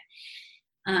Memorial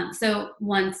Day. So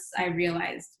once I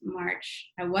realized March,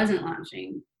 I wasn't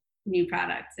launching new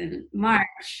products in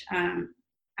March.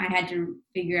 I had to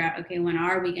figure out, okay, when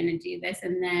are we going to do this?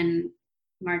 And then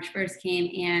March 1st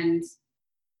came, and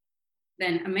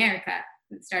then America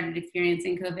started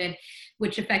experiencing COVID,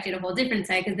 which affected a whole different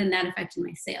side, because then that affected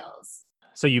my sales.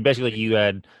 So you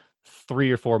had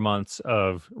 3 or 4 months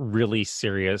of really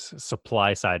serious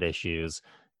supply side issues,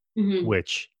 Mm-hmm.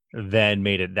 which then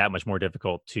made it that much more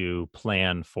difficult to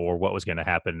plan for what was going to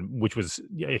happen, which was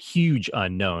a huge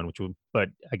unknown. But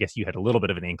I guess you had a little bit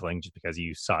of an inkling just because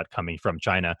you saw it coming from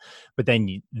China. But then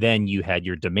you had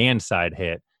your demand side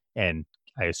hit, and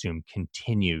I assume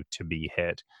continue to be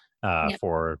hit Yeah.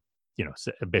 for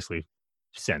basically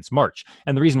since March.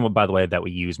 And the reason, by the way, that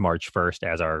we use March 1st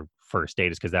as our first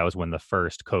date is because that was when the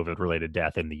first COVID related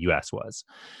death in the US was.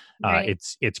 Right.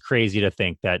 It's crazy to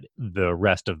think that the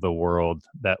rest of the world,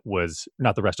 that was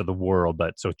not the rest of the world,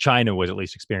 but so China was at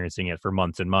least experiencing it for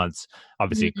months and months.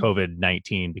 Obviously, Mm-hmm.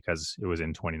 COVID-19 because it was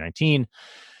in 2019,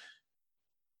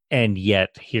 and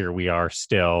yet here we are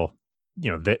still.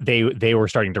 They were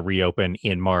starting to reopen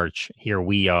in March. Here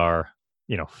we are,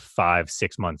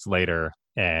 5-6 months later,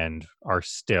 and we're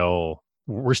still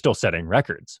setting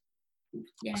records.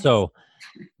 Yes. So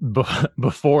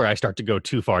before I start to go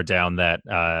too far down that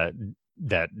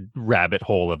rabbit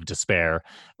hole of despair,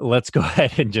 let's go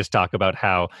ahead and just talk about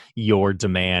how your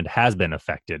demand has been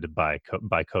affected by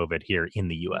COVID here in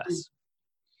the Mhm. U.S.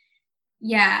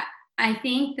 Yeah. I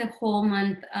think the whole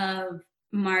month of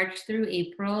March through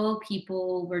April,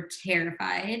 people were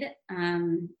terrified,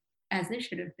 as they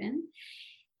should have been.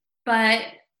 But,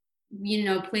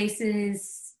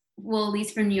 places, well, at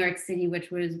least for New York City,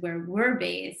 which was where we're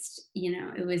based,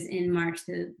 it was in March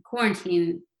the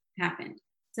quarantine happened.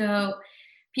 So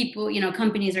people,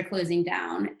 companies are closing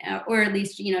down, or at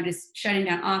least, just shutting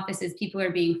down offices. People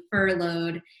are being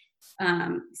furloughed.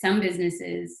 Some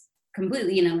businesses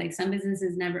completely, like some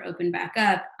businesses never opened back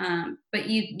up. But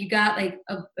you got like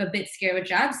a bit scared with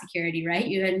job security, right?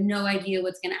 You had no idea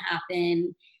what's going to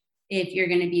happen, if you're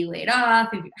going to be laid off,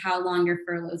 how long your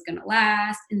furlough is going to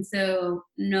last. And so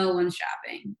no one's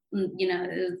shopping.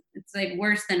 It's like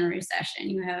worse than a recession.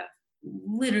 You have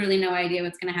literally no idea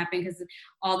what's going to happen, because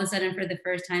all of a sudden, for the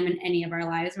first time in any of our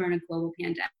lives, we're in a global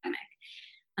pandemic.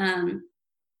 Um,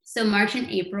 so March and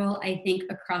April, I think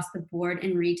across the board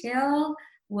in retail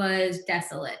was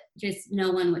desolate. Just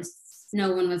no one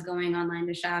was going online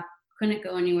to shop, couldn't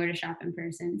go anywhere to shop in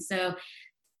person. So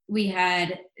we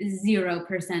had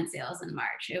 0% sales in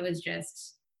March. It was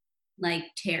just like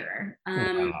terror.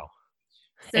 Wow.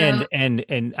 So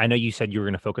And I know you said you were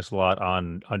going to focus a lot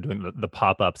on doing the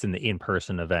pop-ups and the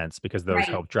in-person events because those right,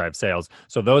 help drive sales.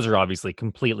 So those are obviously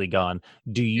completely gone.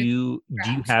 just Do you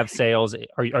scratch. have sales?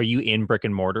 Are you in brick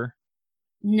and mortar?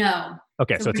 No.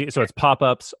 Okay, So so it's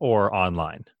pop-ups or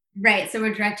online. right. So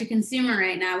we're direct to consumer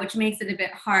right now, which makes it a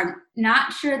bit hard.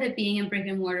 Not sure that being in brick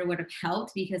and mortar would have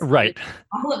helped, because Right.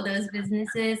 all of those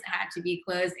businesses had to be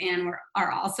closed and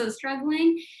are also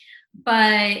struggling.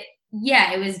 But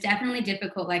yeah, it was definitely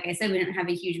difficult. Like I said, we didn't have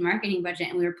a huge marketing budget,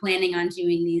 and we were planning on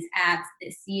doing these ads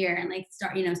this year, and like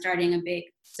starting a big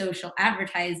social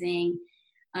advertising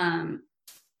um,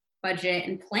 budget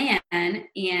and plan.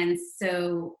 And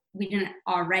so we didn't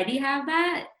already have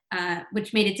that,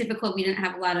 which made it difficult. We didn't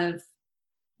have a lot of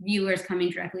viewers coming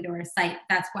directly to our site.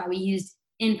 That's why we used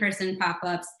in-person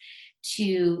pop-ups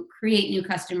to create new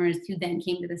customers who then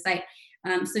came to the site.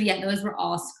 So yeah, those were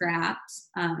all scrapped,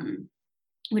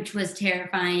 which was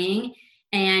terrifying.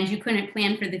 And you couldn't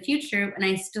plan for the future. And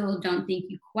I still don't think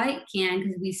you quite can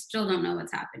because we still don't know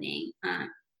what's happening.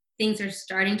 Things are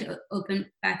starting to open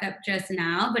back up just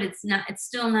now, but it's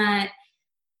still not.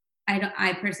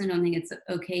 I personally don't think it's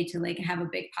okay to like have a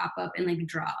big pop up and like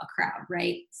draw a crowd,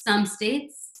 right? Some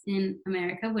states in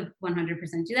America would 100%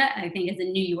 do that. I think as a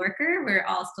New Yorker, we're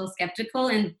all still skeptical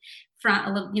and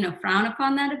frown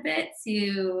upon that a bit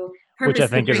to Which I purposely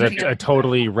think is bring together a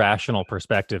totally rational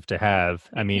perspective to have.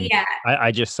 I mean, yeah.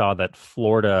 I just saw that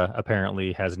Florida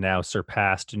apparently has now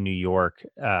surpassed New York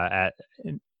at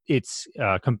its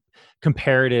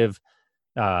comparative.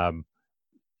 Um,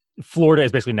 Florida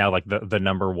is basically now like the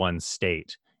number one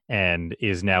state and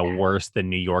is now Yeah. worse than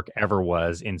New York ever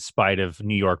was, in spite of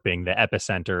New York being the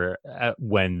epicenter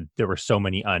when there were so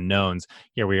many unknowns.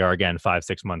 Here we are again,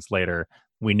 5-6 months later.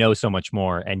 We know so much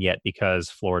more. And yet, because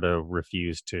Florida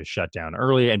refused to shut down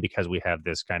early, and because we have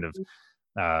this kind of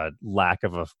lack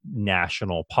of a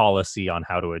national policy on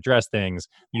how to address things,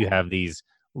 you have these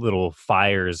little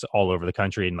fires all over the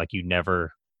country. And like you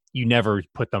never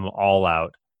put them all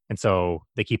out. And so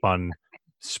they keep on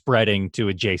spreading to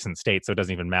adjacent states. So it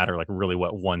doesn't even matter like really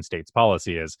what one state's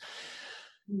policy is.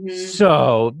 Mhm.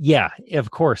 So yeah, of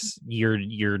course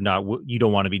you're not, you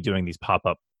don't want to be doing these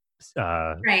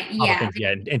uh Right. pop-up Yeah. things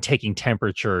yet, and taking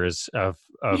temperatures of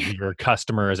your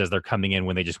customers as they're coming in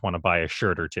when they just want to buy a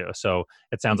shirt or two. So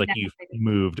it sounds like you've Exactly.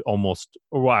 moved almost,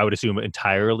 or I would assume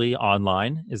entirely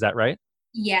online. Is that right?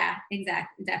 Yeah,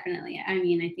 exactly. Definitely. I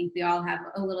mean, I think we all have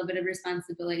a little bit of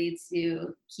responsibility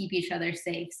to keep each other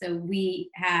safe. So we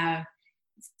have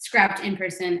scrapped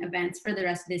in-person events for the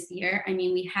rest of this year. I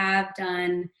mean,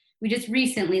 we just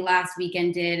recently last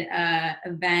weekend did a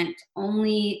event.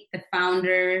 Only the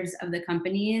founders of the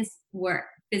companies were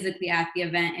physically at the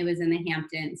event. It was in the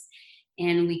Hamptons.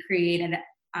 And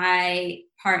I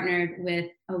partnered with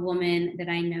a woman that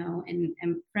I know and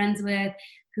am friends with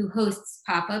who hosts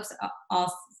pop-ups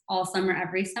all, all summer,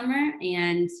 every summer.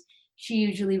 And she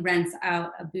usually rents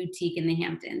out a boutique in the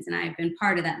Hamptons. And I've been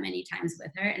part of that many times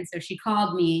with her. And so she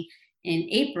called me in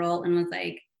April and was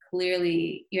like,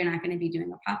 clearly you're not going to be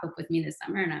doing a pop-up with me this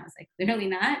summer. And I was like, clearly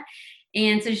not.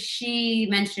 And so she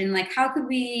mentioned like, how could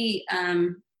we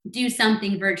do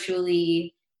something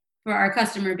virtually for our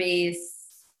customer base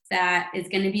that is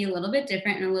going to be a little bit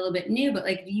different and a little bit new, but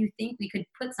like, do you think we could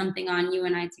put something on you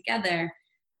and I together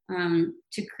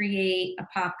to create a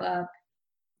pop-up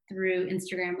through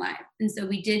Instagram Live? And so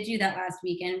we did do that last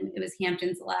weekend. It was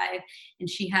Hamptons Live, and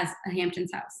she has a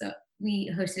Hamptons house. So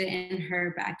we hosted it in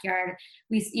her backyard.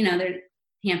 They're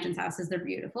Hamptons houses, they're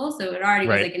beautiful. So it already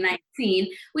was Right. like a nice scene.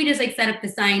 We just like set up the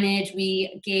signage.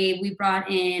 We brought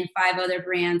in 5 other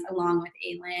brands along with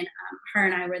Aylin. Her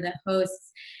and I were the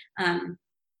hosts.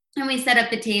 And we set up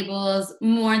the tables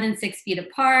more than 6 feet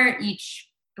apart. Each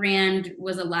brand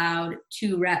was allowed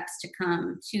 2 reps to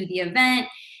come to the event.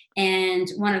 And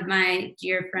one of my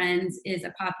dear friends is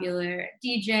a popular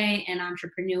DJ and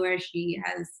entrepreneur. She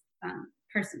has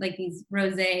like these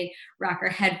Rose rocker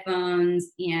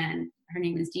headphones, and her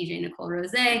name is DJ Nicole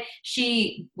Rose.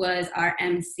 She was our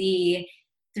MC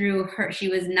through her. She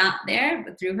was not there,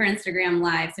 but through her Instagram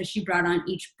Live. So she brought on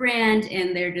each brand,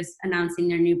 and they're just announcing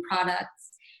their new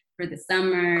products for the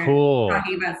summer, Cool.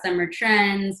 talking about summer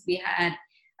trends. We had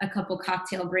a couple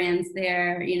cocktail brands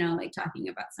there, like talking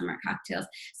about summer cocktails.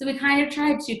 So we kind of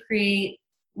tried to create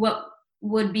what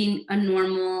would be a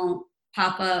normal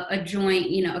pop-up, a joint,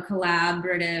 a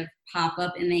collaborative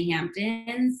pop-up in the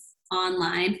Hamptons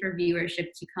online for viewership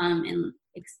to come and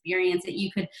experience it. You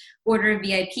could order a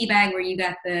VIP bag where you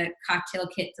got the cocktail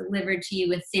kit delivered to you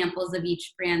with samples of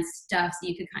each brand's stuff, so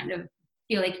you could kind of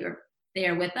feel like you're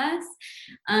there with us.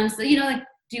 So like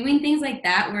doing things like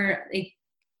that, where like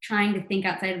trying to think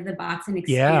outside of the box and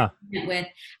Yeah. experiment with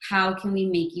how can we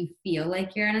make you feel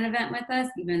like you're at an event with us,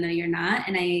 even though you're not.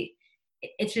 And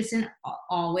it's just an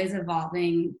always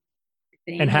evolving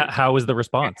And thing. how was the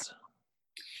response?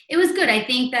 It was good. I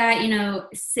think that,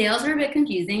 sales are a bit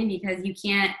confusing because you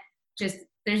can't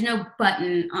there's no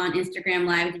button on Instagram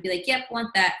Live to be like, yep,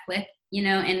 want that, click,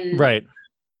 and Right.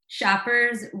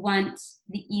 shoppers want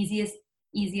the easiest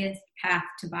path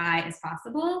to buy as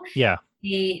possible. Yeah.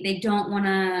 They don't want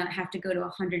to have to go to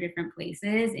 100 different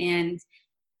places, and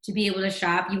to be able to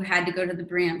shop, you had to go to the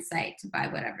brand site to buy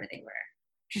whatever they were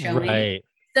showing. Right.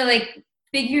 So like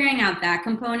figuring out that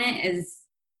component is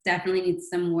definitely needs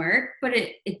some work, but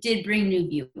it did bring new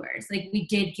viewers. Like we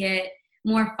did get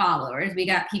more followers. We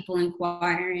got people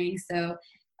inquiring. So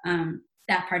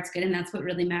that part's good. And that's what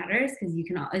really matters, because you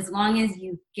can, as long as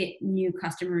you get new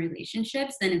customer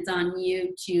relationships, then it's on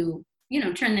you to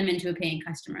turn them into a paying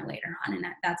customer later on. And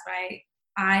that's why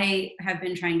I have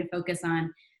been trying to focus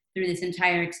on through this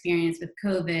entire experience with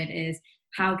COVID is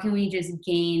how can we just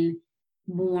gain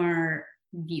more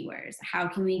viewers? How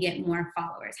can we get more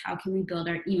followers? How can we build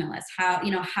our email list?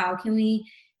 How can we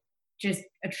just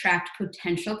attract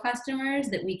potential customers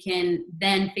that we can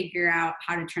then figure out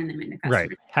how to turn them into Right.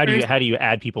 customers? How do you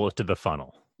add people to the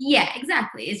funnel? Yeah,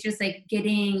 exactly. It's just like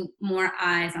getting more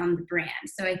eyes on the brand.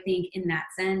 So I think in that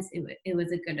sense, it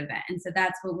was a good event. And so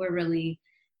that's what we're really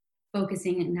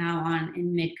focusing now on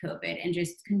in mid-COVID, and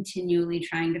just continually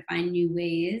trying to find new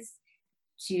ways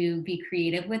to be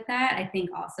creative with that. I think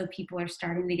also people are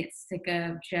starting to get sick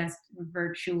of just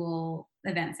virtual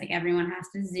events. Like everyone has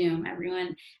to Zoom,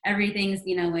 everything's,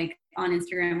 like on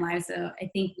Instagram Live. So I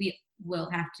think we will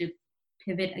have to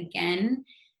pivot again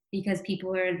because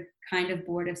people are kind of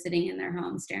bored of sitting in their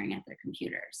homes staring at their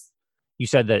computers. You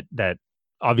said that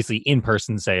obviously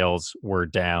in-person sales were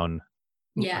down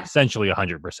Yeah. essentially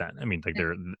 100%. I mean, like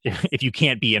Yes. if you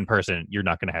can't be in person, you're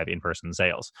not going to have in-person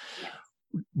sales. Yes.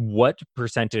 What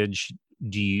percentage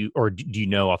do you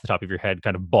know off the top of your head,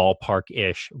 kind of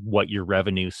ballpark-ish, what your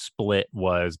revenue split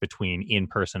was between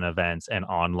in-person events and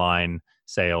online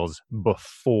sales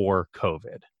before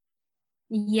COVID?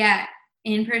 Yeah.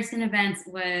 In-person events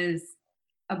was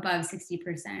above 60%.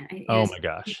 It Oh was my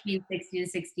gosh. between 60 to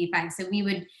 65. So we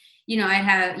would, you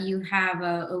have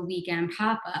a weekend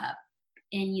pop-up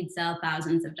and you'd sell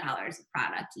thousands of dollars of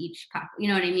product each pop. You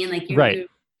know what I mean? Like Right.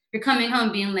 you're coming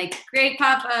home being like, great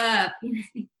pop-up.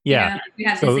 Yeah. You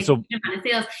have So this like amount of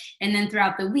sales. And then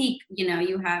throughout the week,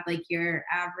 you have like your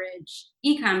average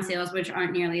e-com sales, which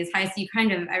aren't nearly as high. So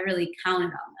I really counted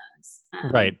on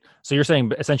those. right. So you're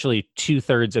saying essentially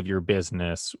 2/3 of your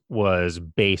business was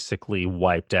basically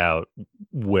wiped out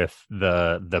with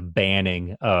the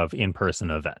banning of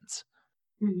in-person events.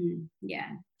 Yeah.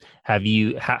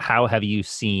 How have you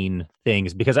seen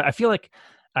things? Because I feel like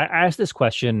I asked this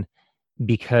question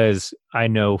because I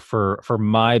know for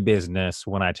my business,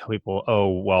 when I tell people,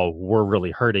 oh, well, we're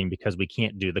really hurting because we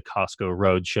can't do the Costco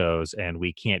road shows and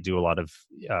we can't do a lot of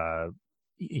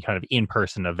kind of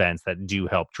in-person events that do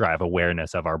help drive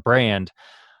awareness of our brand.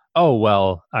 Oh,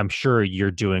 well, I'm sure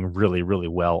you're doing really, really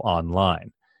well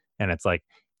online. And it's like,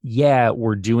 yeah,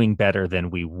 we're doing better than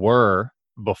we were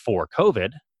before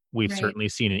COVID. We've Right. certainly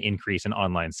seen an increase in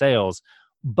online sales,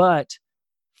 but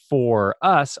for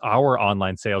us, our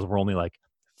online sales were only like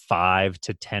 5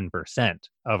 to 10%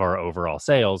 of our overall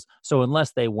sales. So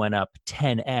unless they went up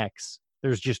 10x,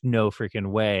 there's just no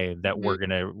freaking way that Mhm. we're going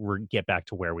to get back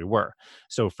to where we were.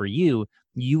 So for you,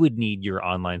 you would need your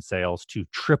online sales to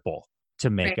triple to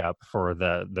make Right. up for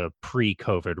the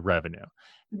pre-COVID revenue.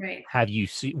 Right. Have you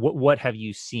seen what have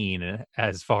you seen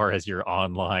as far as your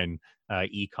online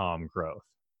e-com growth?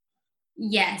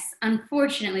 Yes.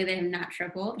 Unfortunately, they have not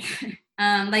tripled.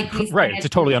 Like we Right, it's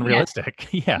said, totally yeah, unrealistic.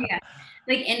 Yeah. yeah.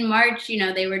 Like in March,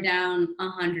 they were down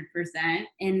 100%,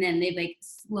 and then they've like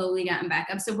slowly gotten back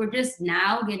up. So we're just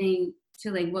now getting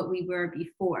to like what we were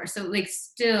before. So like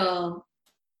still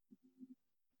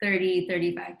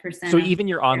 35% So of even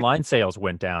your their. online sales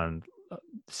went down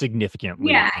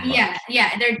significantly Yeah, in yeah, March.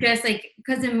 yeah. They're just like,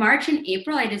 because in March and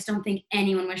April, I just don't think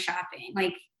anyone was shopping.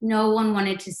 Like no one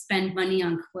wanted to spend money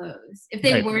on clothes. If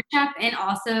they Right. were shopping, and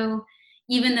also,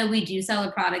 even though we do sell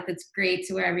a product that's great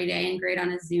to wear every day and great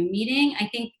on a Zoom meeting, I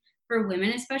think for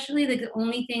women especially, like the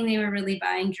only thing they were really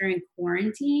buying during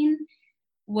quarantine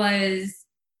was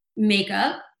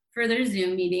makeup for their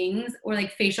Zoom meetings, or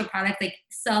like facial products, like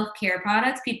self-care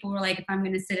products. People were like, if I'm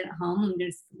going to sit at home, I'm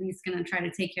just at least going to try to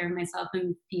take care of myself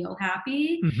and feel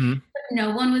happy. Mhm. But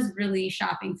no one was really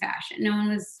shopping fashion. No one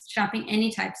was shopping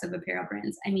any types of apparel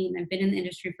brands. I mean, I've been in the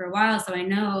industry for a while, so I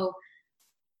know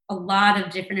a lot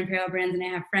of different apparel brands, and I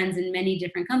have friends in many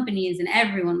different companies, and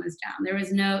everyone was down. There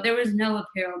was no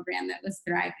apparel brand that was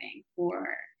thriving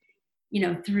for,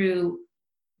 through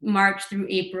March through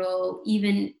April,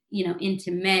 even,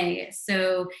 into May.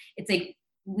 So it's like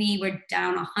we were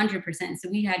down 100%. So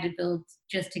we had to build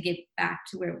just to get back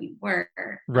to where we were.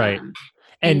 Right. And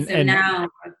And so now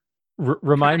we're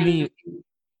remind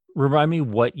trying. me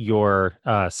what your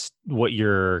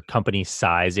company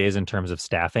size is in terms of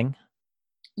staffing.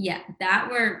 Yeah, that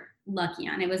we're lucky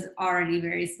on. It was already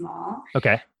very small.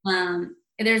 Okay.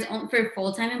 For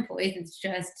full-time employees, it's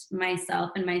just myself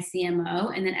and my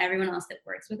CMO, and then everyone else that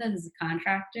works with us is a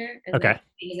contractor, Okay.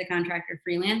 is a contractor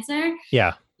freelancer.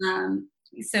 Yeah. Um,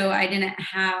 so I didn't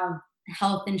have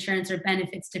health insurance or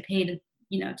benefits to pay to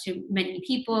many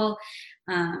people.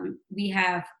 We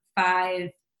have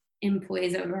 5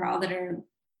 employees overall that are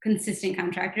consistent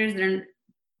contractors.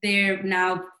 They're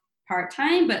now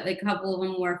part-time, but like a couple of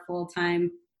them were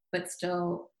full-time, but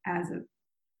still as a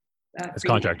As freelance.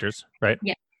 contractors, right?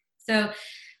 Yeah. So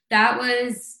that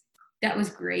was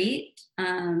great.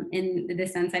 In the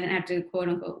sense I didn't have to quote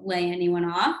unquote lay anyone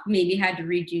off. Maybe had to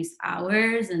reduce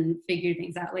hours and figure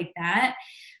things out like that.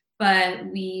 But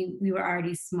we were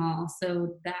already small,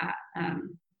 so that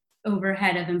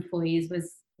overhead of employees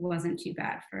wasn't too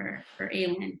bad for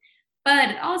Aylin. But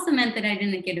it also meant that I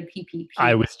didn't get a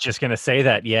I PPP. was just going to say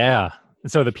that. Yeah.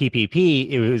 So the PPP,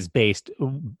 it was based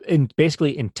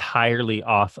basically entirely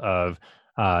off of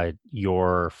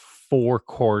your 4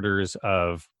 quarters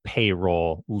of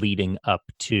payroll leading up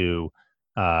to,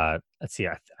 let's see,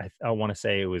 I want to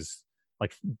say it was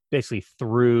like basically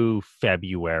through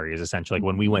February is essentially like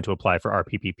when we went to apply for our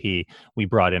PPP, we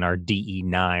brought in our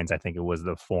DE9s. I think it was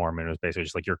the form, and it was basically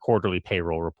just like your quarterly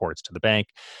payroll reports to the bank.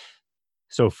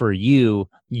 So for you,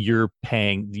 you're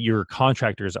paying your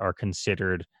contractors are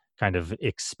considered kind of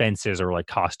expenses or like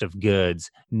cost of goods,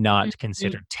 not Mhm.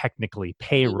 considered technically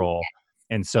payroll.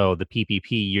 And so the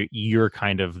PPP, you're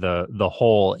kind of the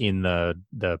hole in the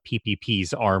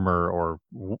PPP's armor or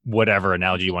whatever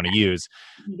analogy you want to use.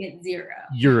 You get zero.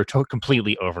 You're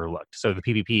completely overlooked. So the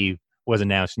PPP was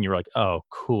announced, and you're like, oh,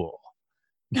 cool.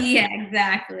 Yeah,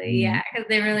 exactly. Yeah, Mm, because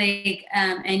they were like,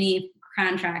 any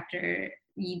contractor,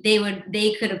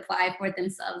 they could apply for it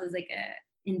themselves as like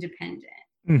a independent.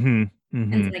 mhm,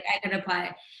 And so mhm. like I could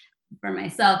apply for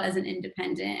myself as an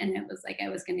independent, and it was like I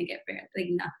was gonna get like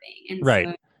nothing. And Right.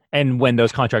 so And when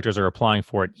those contractors are applying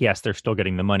for it, yes, they're still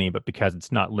getting the money, but because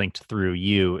it's not linked through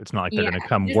you, it's not like they're yeah, gonna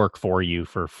come just work for you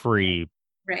for free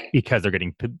right. because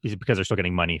because they're still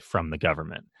getting money from the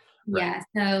government. Right. Yeah,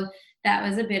 so that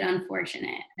was a bit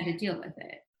unfortunate. I had to deal with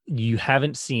it. You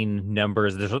haven't seen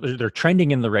numbers. They're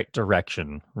trending in the right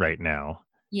direction right now,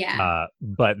 Yeah,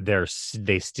 but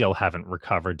they still haven't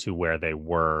recovered to where they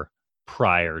were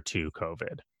prior to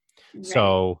COVID. right.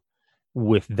 So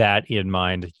with that in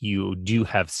mind, you do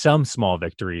have some small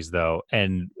victories though,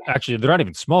 and actually they're not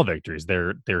even small victories.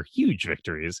 They're huge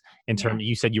victories in Yeah. terms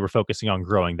you said you were focusing on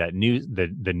growing that newsletter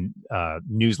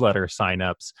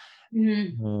signups.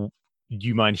 Mhm. Do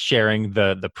you mind sharing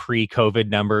the pre-COVID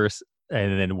numbers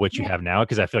and then what you Yeah. have now?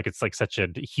 Because I feel like it's like such a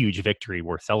huge victory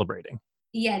worth celebrating.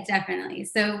 Yeah, definitely.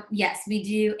 So, yes, we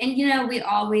do. And, you know, we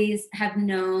always have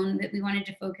known that we wanted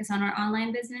to focus on our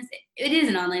online business. It is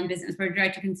an online business, we're a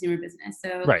direct to consumer business.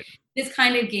 So, Right. this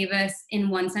kind of gave us, in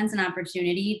one sense, an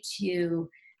opportunity to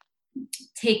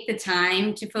take the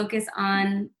time to focus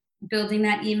on building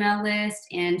that email list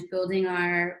and building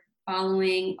our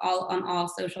following all on all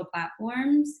social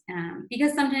platforms,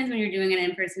 because sometimes when you're doing an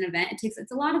in-person event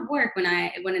it's a lot of work when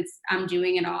it's I'm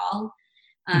doing it all,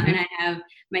 Hmm. and I have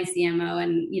my CMO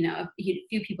and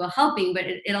few people helping, but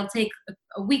it'll take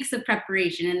a weeks of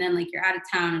preparation, and then like you're out of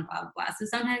town and blah blah blah. So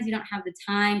sometimes you don't have the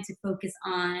time to focus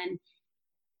on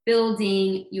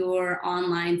building your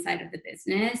online side of the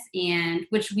business, and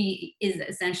which we is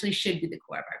essentially should be the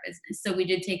core of our business. So we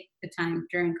did take the time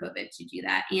during COVID to do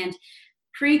that. And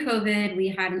pre-COVID, we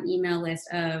had an email list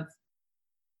of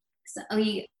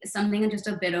something just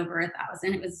a bit over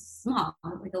 1,000. It was small,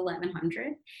 like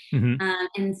 1,100. Hmm.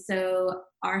 And so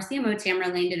our CMO, Tamara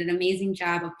Lane, did an amazing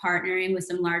job of partnering with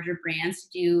some larger brands to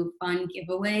do fun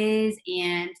giveaways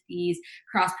and these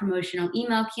cross promotional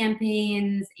email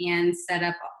campaigns, and set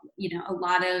up, a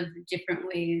lot of different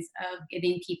ways of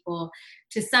getting people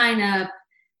to sign up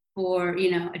for,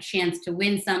 a chance to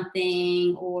win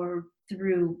something, or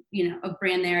through, a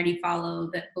brand they already follow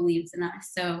that believes in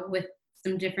us. So with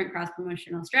some different cross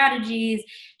promotional strategies,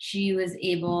 she was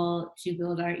able to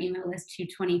build our email list to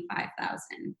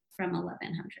 25,000 from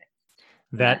 1,100. So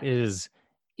That that, is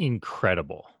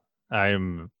incredible. I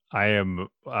am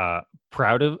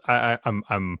proud of.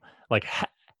 I'm like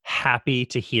happy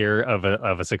to hear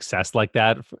of a success like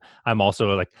that. I'm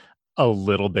also like a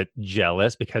little bit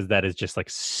jealous because that is just like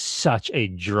such a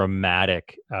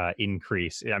dramatic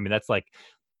increase. I mean, that's like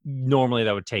normally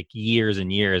that would take years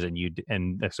and years,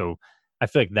 and so I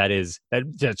feel like that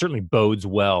certainly bodes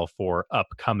well for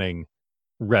upcoming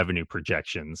revenue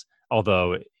projections.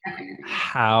 Although definitely.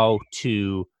 how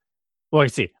to well, I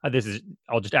see.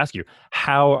 I'll just ask you,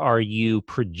 how are you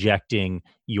projecting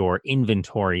your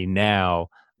inventory now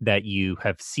that you've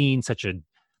seen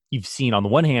on the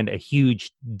one hand a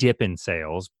huge dip in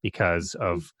sales because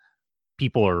of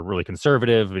people are really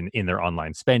conservative in their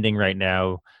online spending right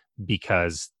now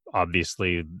because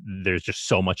obviously there's just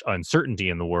so much uncertainty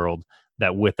in the world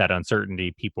that with that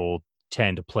uncertainty, people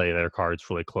tend to play their cards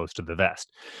really close to the vest.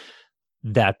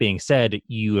 That being said,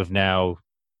 you have now,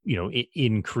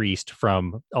 increased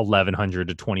from 1,100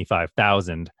 to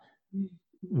 25,000.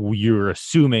 you're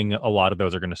assuming a lot of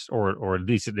those are going to, or at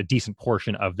least a decent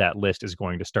portion of that list is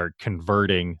going to start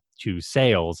converting to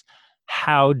sales.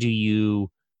 How do you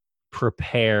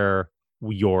prepare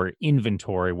your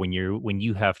inventory when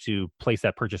you have to place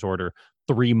that purchase order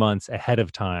 3 months ahead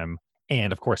of time?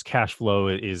 And of course, cash flow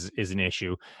is an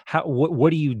issue.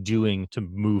 What are you doing to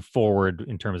move forward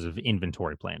in terms of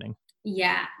inventory planning?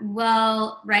 Yeah.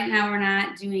 Well, right now we're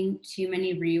not doing too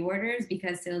many reorders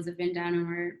because sales have been down and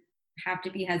we have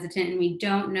to be hesitant, and we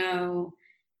don't know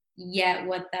yet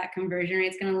what that conversion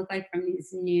rate is going to look like from these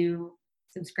new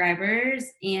subscribers.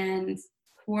 And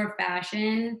for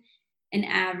fashion, an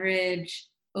average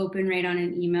open rate on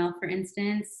an email, for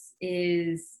instance,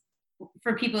 is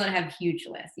for people that have huge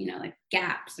lists, like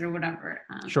gaps or whatever,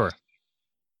 Sure.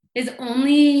 is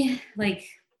only like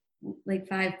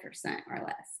 5% or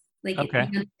less. Like Okay.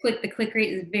 the click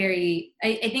rate is very.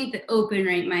 I think the open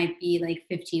rate might be like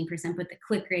 15%, but the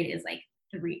click rate is like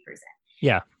 3%.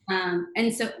 Yeah.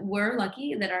 And so we're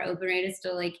lucky that our open rate is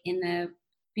still like in the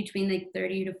between like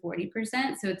 30 to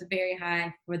 40%. So it's very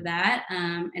high for that.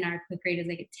 And our click rate is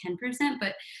like at 10%.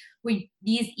 But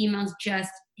these emails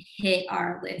just hit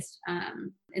our list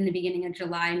in the beginning of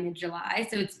July, mid-July.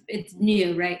 So it's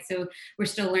new, right? So we're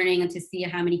still learning to see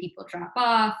how many people drop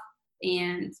off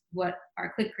and what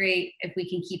our click rate, if we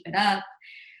can keep it up.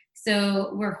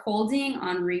 So we're holding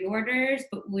on reorders,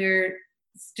 but we're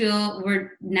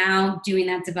now doing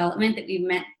that development that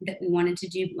we wanted to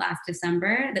do last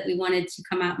December, that we wanted to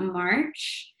come out in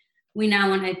March. We now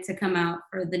want it to come out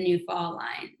for the new fall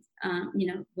line.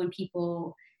 When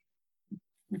people,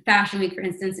 Fashion Week, for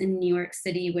instance, in New York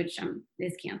City, which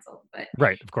is canceled, but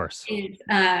Right. Of course. is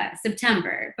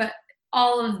September. But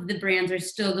all of the brands are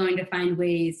still going to find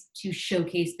ways to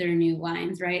showcase their new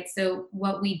lines, right? So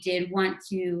what we did want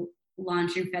to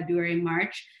launch in February,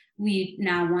 March, we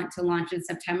now want to launch in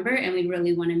September, and we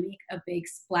really want to make a big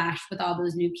splash with all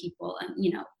those new people,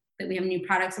 and that we have new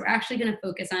products. We're actually going to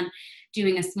focus on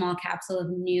doing a small capsule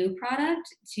of new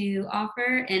product to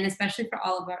offer, and especially for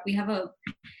all of we have a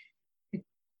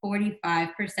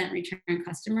 45% return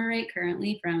customer rate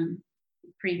currently from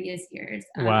previous years.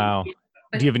 Wow.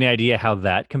 But Do you have any idea how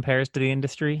that compares to the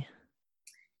industry?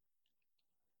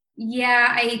 yeah,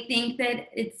 I think that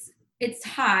it's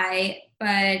high, but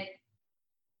It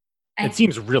I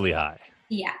seems really high.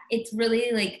 yeah, it's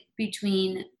really like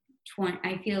between 20.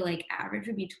 I feel like average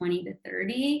would be 20 to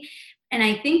 30, and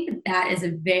I think that is a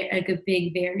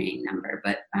big varying number.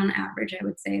 But on average, I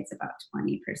would say it's about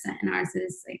 20%, and ours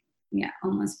is like, yeah,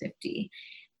 almost 50.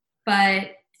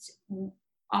 But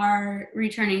our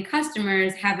returning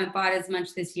customers haven't bought as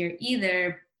much this year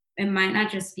either. It might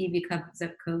not just be because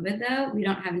of COVID, though. We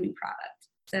don't have a new product,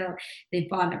 so they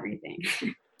bought everything.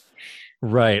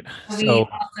 Right. So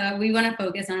We want to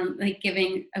focus on like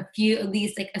giving a few, at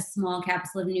least like a small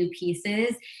capsule of new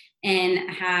pieces, and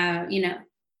have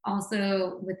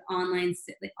also with online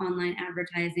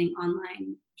advertising,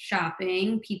 online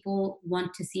shopping, people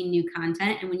want to see new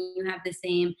content, and when you have the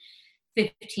same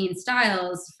 15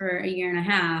 styles for a year and a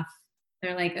half,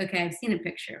 they're like, okay, I've seen a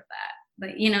picture of that,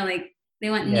 like like they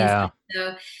want new yeah.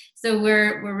 stuff. So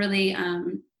we're really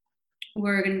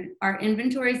our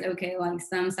inventory is okay. Like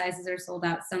some sizes are sold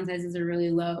out, some sizes are really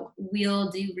low. We'll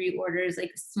do reorders,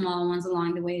 like small ones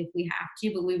along the way if we have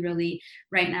to, but we really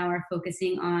right now are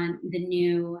focusing on the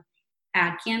new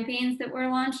ad campaigns that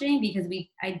we're launching, because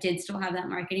I did still have that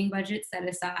marketing budget set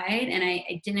aside, and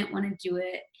I didn't want to do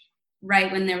it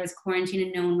right when there was quarantine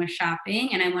and no one was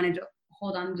shopping, and I wanted to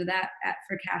hold on to that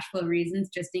for cash flow reasons,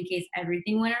 just in case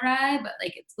everything went awry. But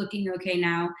like it's looking okay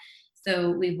now.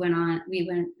 So we went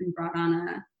and brought on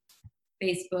a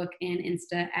Facebook and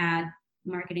Insta ad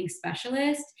marketing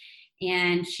specialist,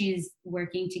 and she's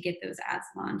working to get those ads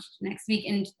launched next week.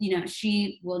 And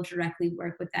she will directly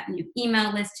work with that new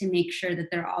email list to make sure that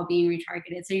they're all being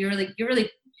retargeted. So you're really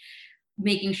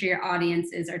making sure your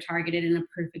audiences are targeted in a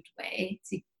perfect way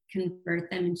to convert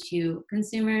them into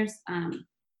consumers.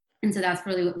 And so that's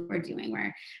really what we're doing.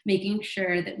 We're making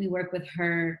sure that we work with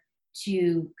her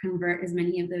to convert as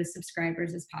many of those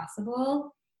subscribers as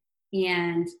possible,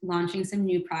 and launching some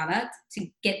new products to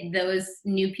get those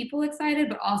new people excited,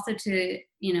 but also to,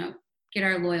 get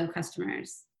our loyal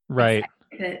customers Right.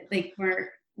 excited that like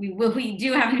we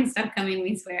do have new stuff coming,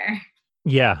 we swear.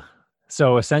 Yeah.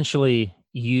 So essentially,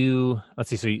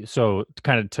 let's see. So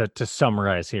kind of to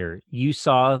summarize here, you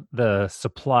saw the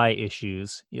supply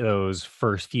issues those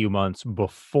first few months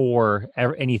before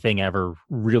anything ever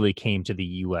really came to the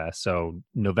U.S. So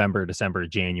November, December,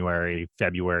 January,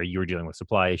 February, you were dealing with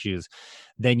supply issues.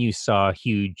 Then you saw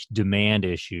huge demand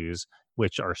issues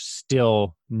which are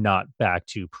still not back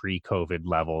to pre-COVID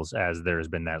levels, as there's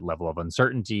been that level of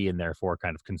uncertainty and therefore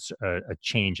kind of a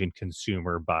change in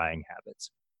consumer buying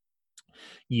habits.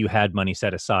 You had money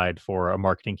set aside for a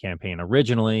marketing campaign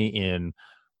originally in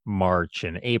March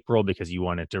and April because you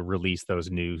wanted to release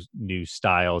those new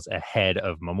styles ahead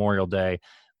of Memorial Day,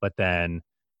 but then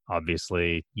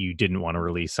obviously you didn't want to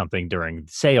release something during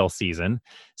sale season.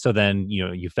 So then,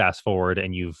 you fast forward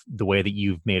and the way that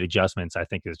you've made adjustments, I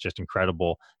think is just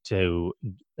incredible to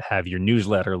have your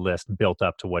newsletter list built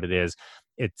up to what it is.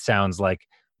 It sounds like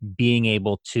being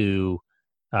able to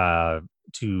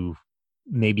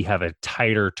maybe have a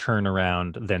tighter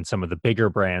turnaround than some of the bigger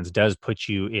brands does put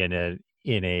you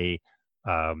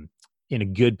um, in a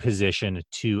good position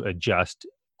to adjust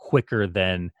quicker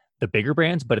than the bigger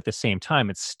brands, but at the same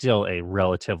time, it's still a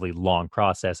relatively long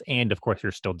process. And of course,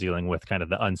 you're still dealing with kind of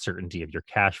the uncertainty of your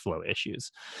cash flow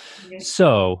issues. Yeah.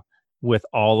 So, with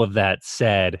all of that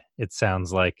said, it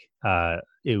sounds like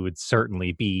it would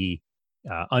certainly be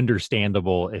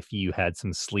understandable if you had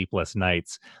some sleepless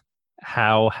nights.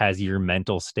 How has your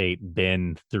mental state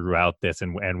been throughout this,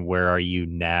 and where are you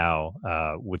now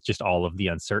with just all of the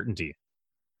uncertainty?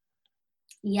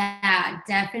 Yeah,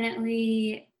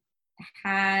 definitely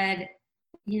had,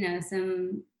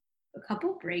 a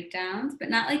couple breakdowns,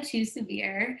 but not like too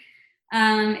severe.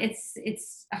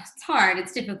 It's hard.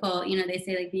 It's difficult. They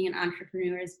say like being an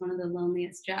entrepreneur is one of the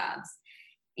loneliest jobs.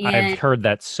 I've And heard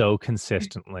that so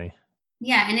consistently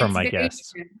yeah, and from it's my very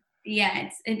guests. true. Yeah,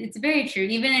 it's very true.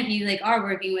 Even if you like are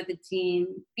working with a team,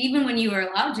 even when you are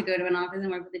allowed to go to an office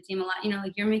and work with a team a lot,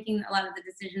 like you're making a lot of the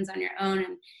decisions on your own.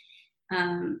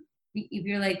 And if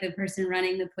you're like the person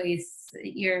running the place,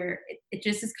 it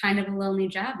just is kind of a lonely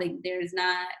job. Like there's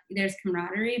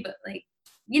camaraderie, but like,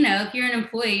 if you're an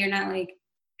employee, you're not like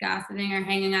gossiping or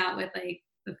hanging out with like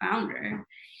the founder.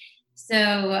 So,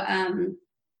 and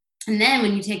then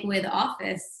when you take away the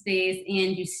office space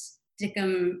and you stick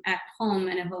them at home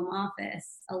in a home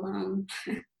office alone,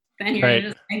 then you're Right.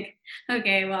 just like,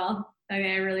 okay, well,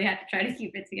 okay, I really have to try to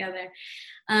keep it together.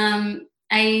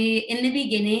 I in the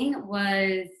beginning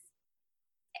was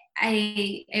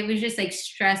I it was just like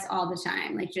stress all the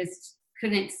time, like just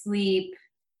couldn't sleep,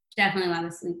 definitely a lot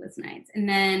of sleepless nights. And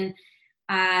then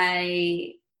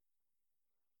I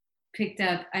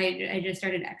I just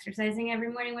started exercising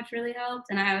every morning, which really helped.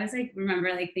 And I always like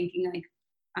remember like thinking like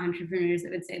entrepreneurs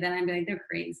that would say that I'd be like, they're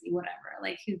crazy, whatever.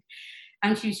 Like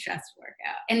I'm too stressed to work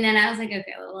out. And then I was like,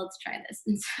 okay, well, let's try this.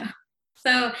 And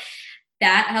so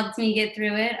that helped me get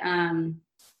through it.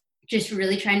 Just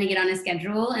really trying to get on a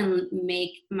schedule and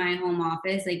make my home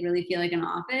office like really feel like an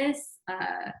office.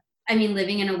 I mean,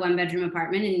 living in a 1-bedroom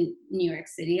apartment in New York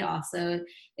City also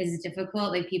is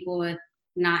difficult. Like people with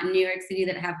not in New York City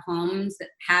that have homes that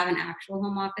have an actual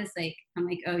home office, like I'm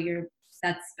like, oh,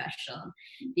 that's special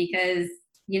because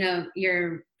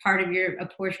you're part of a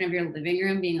portion of your living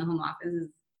room being a home office is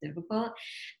difficult.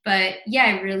 But yeah,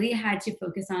 I really had to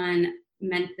focus on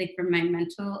like for my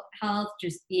mental health,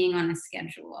 just being on a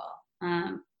schedule,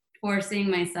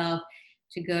 forcing myself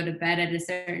to go to bed at a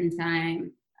certain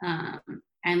time,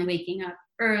 and waking up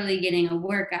early, getting a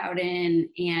workout in,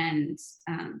 and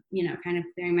kind of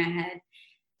clearing my head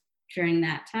during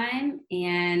that time.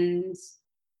 And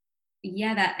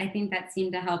yeah, that I think that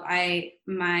seemed to help.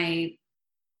 My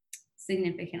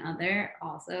significant other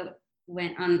also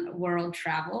went on world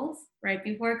travels right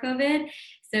before COVID.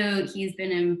 So he's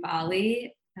been in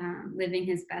Bali, living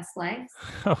his best life.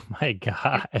 Oh my Good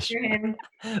gosh. for him.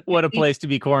 What a place to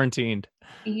be quarantined.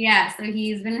 Yeah, so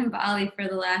he's been in Bali for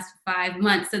the last 5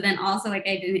 months. So then also like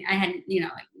I hadn't, like no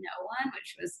one,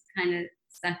 which was kind of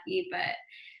sucky, but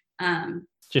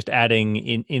Just adding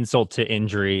insult to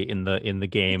injury in the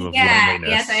game of yeah. So I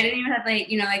loneliness. didn't even have like,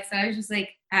 like so I was just like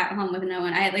at home with no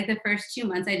one. I had like the first 2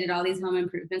 months I did all these home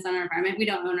improvements on our apartment. We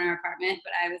don't own our apartment,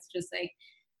 but I was just like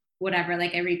whatever,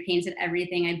 like I repainted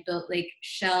everything. I built like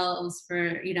shelves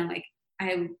for, like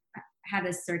I had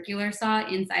a circular saw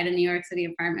inside a New York City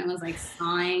apartment, was like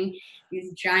sawing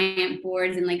these giant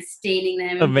boards and like staining them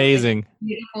and built like Amazing.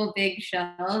 beautiful big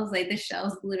shelves. Like the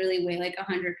shelves literally weigh like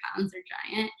 100 pounds, they're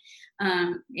giant.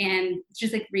 And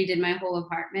just like redid my whole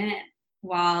apartment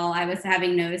while I was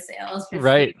having no sales, just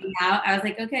Right. sleeping out. I was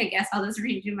like, okay, I guess I'll just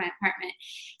redo my apartment.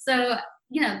 So,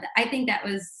 I think that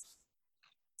was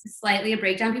slightly a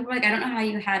breakdown. People were like, I don't know how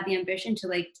you had the ambition to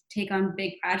like take on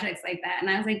big projects like that. And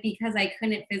I was like, because I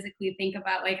couldn't physically think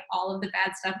about like all of the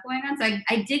bad stuff going on. So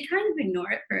I did kind of ignore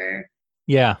it for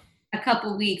Yeah. a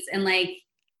couple weeks and like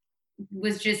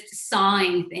was just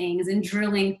sawing things and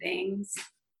drilling things.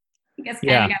 I guess kind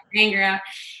Yeah. of got my anger out.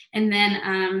 And then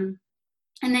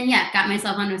yeah, got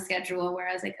myself on a schedule where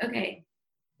I was like, okay,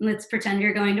 let's pretend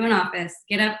you're going to an office,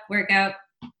 get up, work out,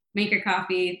 make your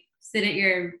coffee, sit at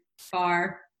your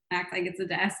bar, act like it's a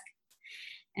desk.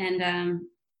 And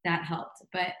that helped,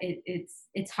 but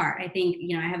it's hard. I think,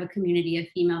 I have a community of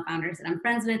female founders that I'm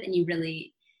friends with, and you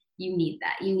need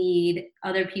that. You need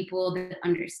other people that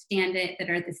understand it, that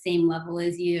are at the same level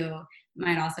as you.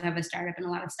 Might also have a startup and a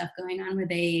lot of stuff going on where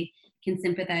they can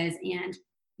sympathize and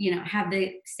have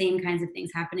the same kinds of things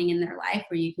happening in their life,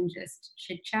 where you can just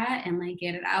chit chat and like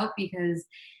get it out. Because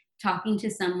talking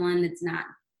to someone that's not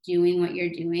doing what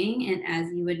you're doing, and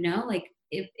as you would know, like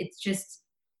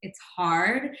it's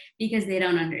hard because they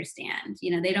don't understand.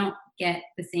 They don't get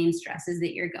the same stresses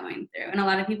that you're going through. And a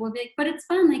lot of people will be like, but it's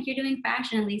fun, like you're doing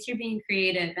fashion, at least you're being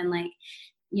creative, and like,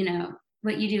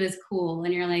 what you do is cool.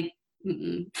 And you're like,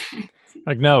 mm-mm.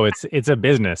 Like, no, it's a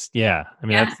business. Yeah. I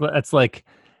mean, Yeah, that's like,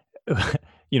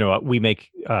 we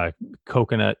make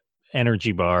coconut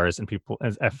energy bars, and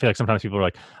I feel like sometimes people are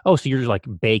like, oh, so you're just like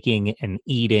baking and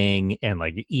eating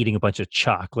a bunch of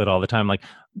chocolate all the time. Like,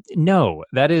 no,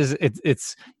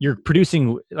 it's you're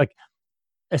producing, like,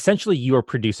 essentially you are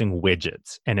producing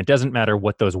widgets, and it doesn't matter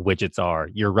what those widgets are.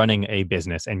 You're running a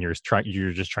business, and you're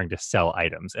just trying to sell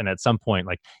items. And at some point,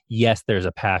 like, yes, there's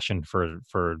a passion for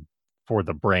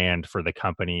the brand, for the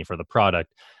company, for the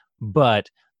product, but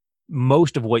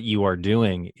most of what you are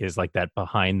doing is like that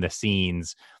behind the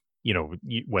scenes,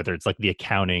 whether it's like the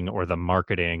accounting or the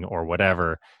marketing or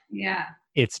whatever. yeah,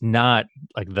 It's not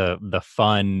like the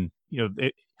fun,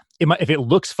 it might, if it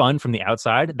looks fun from the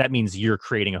outside, that means you're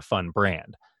creating a fun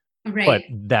brand, but right.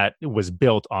 that was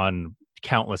built on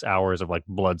countless hours of like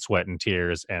blood, sweat, and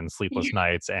tears, and sleepless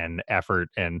nights, and effort,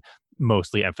 and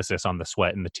mostly emphasis on the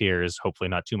sweat and the tears, hopefully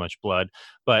not too much blood.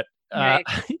 But Right.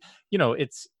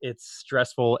 it's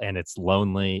stressful, and it's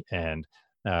lonely, and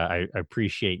I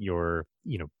appreciate your,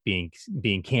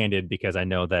 being candid, because I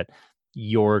know that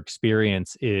your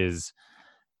experience is,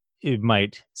 it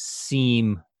might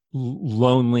seem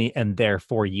lonely and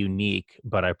therefore unique,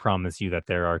 but I promise you that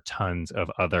there are tons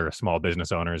of other small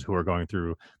business owners who are going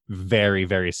through very,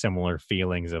 very similar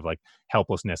feelings of like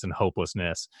helplessness and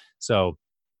hopelessness. So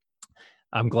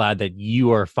I'm glad that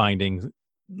you are finding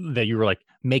that you were like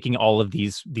making all of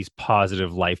these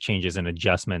positive life changes and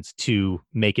adjustments to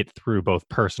make it through both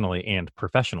personally and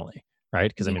professionally, right?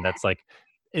 Because I Yeah, mean, that's like,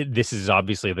 this is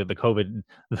obviously the COVID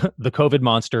the COVID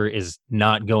monster is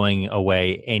not going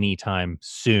away anytime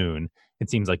soon. It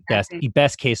seems like exactly.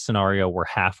 best case scenario, we're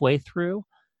halfway through.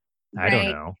 I don't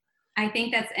Right. know. I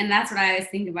think that's what I always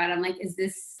think about. I'm like, is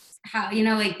this how,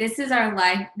 like, this is our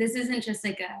life. This isn't just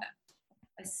like a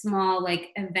small like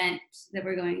event that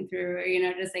we're going through,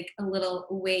 or just like a little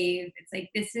wave. It's like,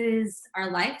 this is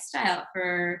our lifestyle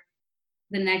for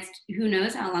the next who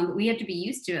knows how long, but we have to be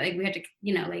used to it. Like, we have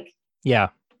to, like, Yeah,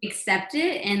 accept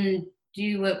it and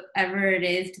do whatever it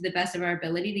is to the best of our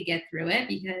ability to get through it.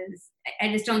 Because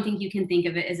I just don't think you can think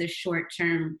of it as a short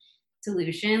term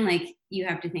solution. Like, you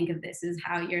have to think of this as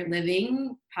how you're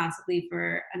living possibly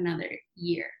for another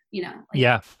year, like,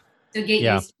 yeah, so get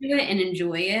yeah, used to it and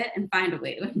enjoy it and find a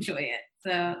way to enjoy it.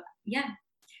 So yeah,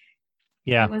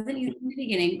 yeah. it wasn't easy in the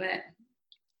beginning, but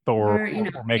But we're,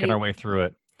 we're making our getting, way through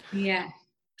it. yeah.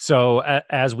 So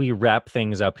as we wrap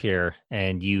things up here,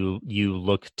 and you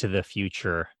look to the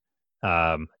future,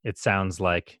 it sounds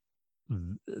like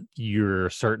you're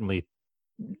certainly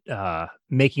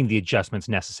making the adjustments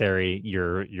necessary.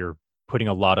 You're putting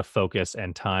a lot of focus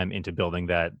and time into building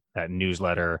that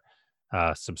newsletter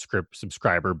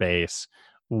subscriber base.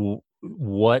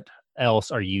 What else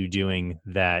are you doing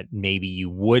that maybe you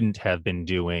wouldn't have been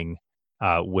doing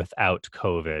without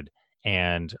COVID?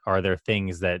 And are there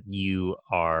things that you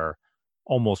are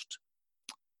almost,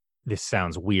 this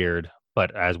sounds weird,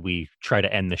 but as we try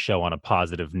to end the show on a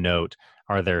positive note,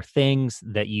 are there things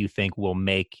that you think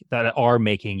that are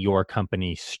making your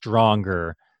company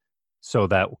stronger, so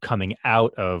that coming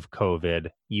out of COVID,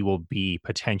 you will be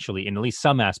potentially, in at least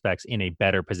some aspects, in a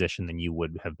better position than you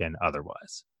would have been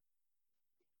otherwise?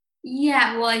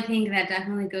 Yeah, well, I think that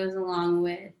definitely goes along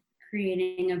with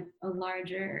creating a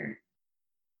larger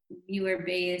viewer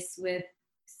base with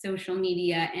social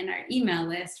media and our email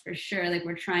list, for sure. Like,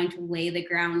 we're trying to lay the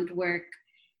groundwork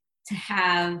to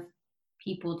have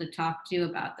people to talk to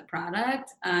about the product.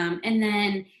 And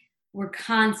then we're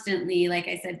constantly, like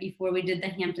I said before, we did the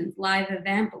Hamptons Live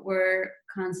event, but we're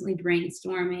constantly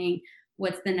brainstorming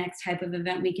what's the next type of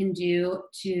event we can do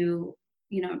to,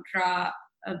 draw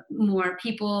more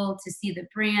people to see the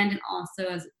brand, and also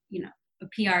as, a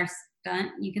PR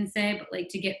stunt, you can say, but like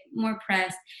to get more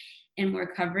press and more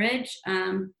coverage.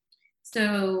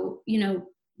 So,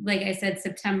 like I said,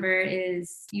 September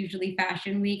is usually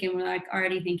fashion week, and we're like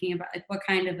already thinking about like what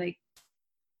kind of like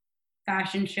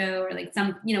fashion show or like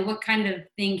some, what kind of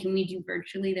thing can we do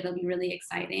virtually that'll be really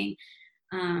exciting.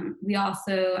 We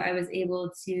also, I was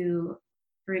able to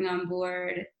bring on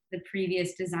board the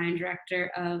previous design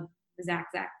director of Zach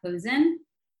Posen,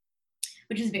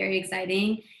 which is very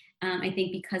exciting. I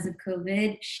think because of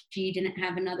COVID, she didn't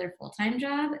have another full-time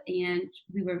job, and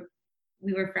we were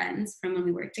friends from when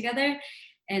we worked together.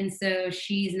 And so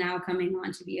she's now coming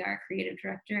on to be our creative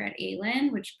director at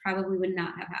Aylin, which probably would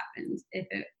not have happened if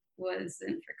it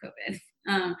wasn't for COVID.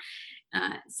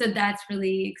 So that's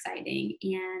really exciting.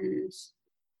 And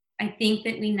I think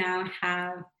that we now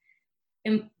have,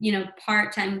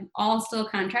 part-time, all still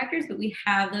contractors, but we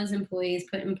have those employees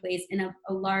put in place in a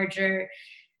larger,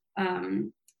 I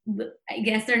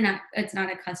guess it's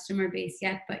not a customer base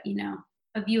yet, but,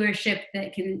 a viewership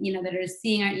that can, that are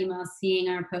seeing our emails, seeing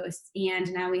our posts.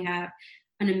 And now we have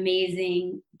an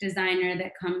amazing designer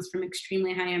that comes from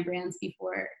extremely high-end brands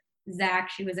before Zach.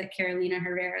 She was at Carolina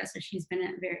Herrera, so she's been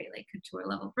at very like couture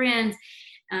level brands.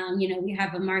 We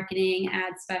have a marketing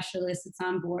ad specialist that's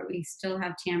on board. We still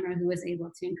have Tamara, who was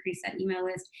able to increase that email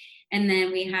list. And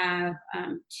then we have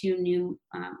two new,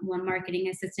 one marketing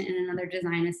assistant and another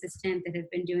design assistant that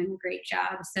have been doing a great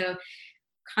job. So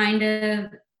kind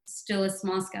of still a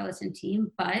small skeleton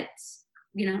team, but,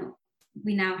 we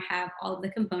now have all of the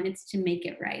components to make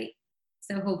it right.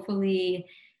 So hopefully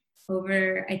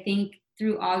I think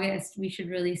through August, we should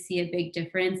really see a big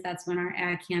difference. That's when our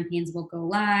ad campaigns will go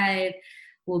live.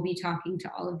 We'll be talking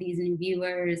to all of these new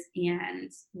viewers,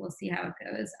 and we'll see how it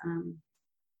goes.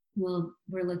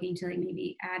 We're looking to like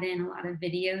maybe add in a lot of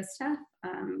video stuff,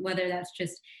 whether that's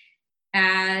just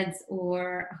ads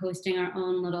or hosting our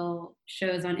own little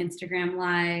shows on Instagram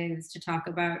Lives to talk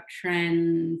about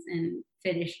trends and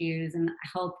fit issues and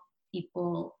help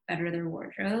people better their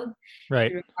wardrobe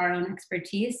through our own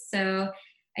expertise. So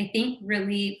I think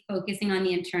really focusing on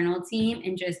the internal team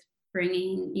and just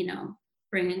bringing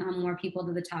on more people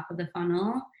to the top of the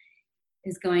funnel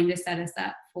is going to set us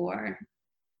up for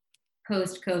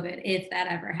post-COVID, if that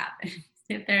ever happens.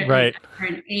 If there is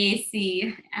an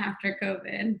AC after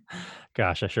COVID.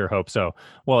 Gosh, I sure hope so.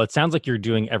 Well, it sounds like you're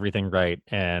doing everything right,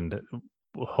 and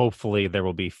hopefully there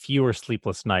will be fewer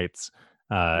sleepless nights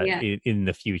in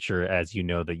the future, as you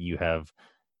know that you have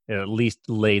at least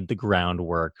laid the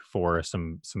groundwork for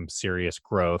some serious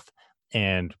growth.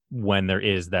 And when there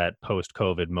is that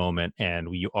post-COVID moment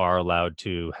and you are allowed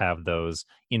to have those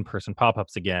in-person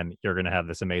pop-ups again, you're going to have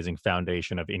this amazing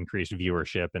foundation of increased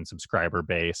viewership and subscriber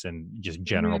base and just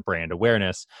general brand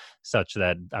awareness, such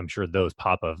that I'm sure those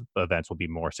pop-up events will be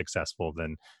more successful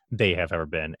than they have ever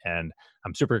been. And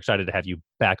I'm super excited to have you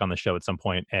back on the show at some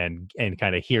point and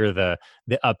kind of hear the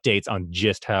updates on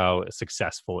just how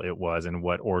successful it was and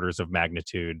what orders of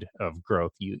magnitude of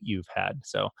growth you've had.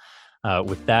 So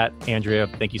with that, Andrea,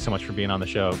 thank you so much for being on the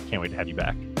show. Can't wait to have you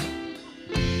back.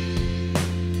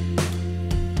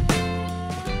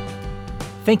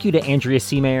 Thank you to Andrea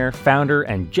Seemayer, founder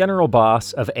and general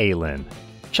boss of Aylin.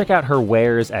 Check out her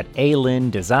wares at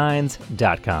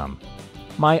aylindesigns.com.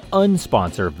 My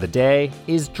unsponsor of the day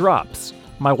is Drops.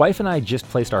 My wife and I just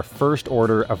placed our first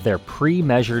order of their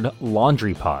pre-measured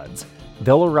laundry pods.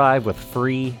 They'll arrive with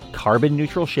free,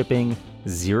 carbon-neutral shipping,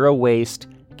 zero waste,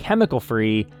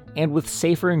 chemical-free, and with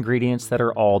safer ingredients that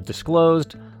are all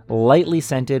disclosed, lightly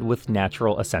scented with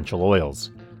natural essential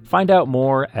oils. Find out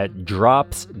more at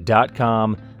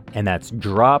drops.com, and that's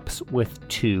drops with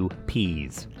 2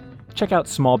 P's. Check out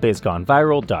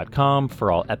smallbizgoneviral.com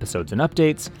for all episodes and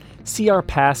updates, see our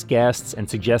past guests and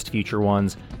suggest future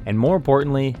ones, and more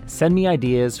importantly, send me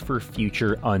ideas for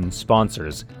future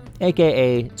unsponsors,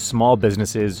 aka small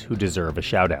businesses who deserve a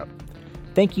shout out.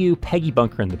 Thank you, Peggy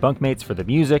Bunker and the Bunkmates, for the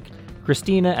music,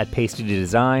 Christina at Pasty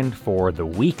Design for the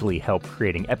weekly help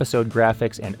creating episode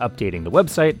graphics and updating the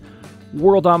website,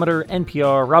 Worldometer,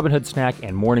 NPR, Robinhood Snack,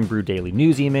 and Morning Brew daily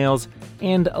news emails,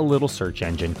 and a little search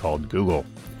engine called Google.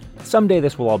 Someday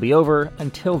this will all be over.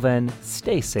 Until then,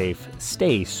 stay safe,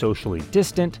 stay socially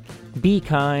distant, be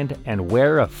kind, and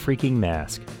wear a freaking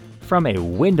mask. From a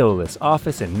windowless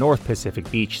office in North Pacific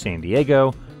Beach, San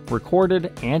Diego,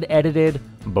 recorded and edited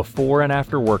before and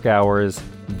after work hours,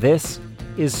 this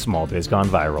is Small Biz Gone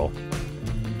Viral.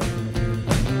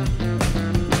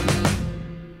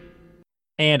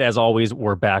 And as always,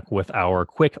 we're back with our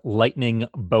quick lightning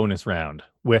bonus round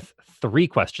with 3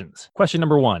 questions. Question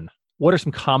number 1, what are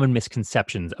some common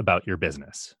misconceptions about your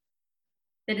business?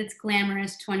 That it's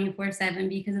glamorous 24/7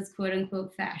 because it's quote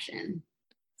unquote fashion.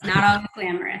 It's not always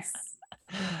glamorous.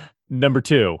 Number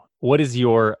 2, what is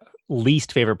your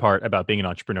least favorite part about being an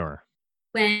entrepreneur?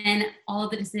 when all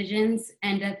the decisions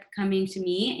end up coming to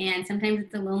me. And sometimes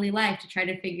it's a lonely life to try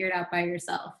to figure it out by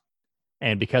yourself.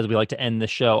 And because we like to end the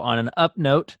show on an up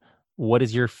note, what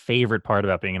is your favorite part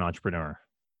about being an entrepreneur?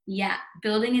 Yeah,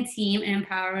 building a team and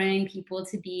empowering people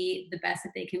to be the best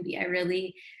that they can be. I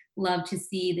really love to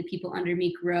see the people under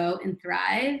me grow and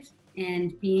thrive,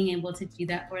 and being able to do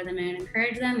that for them and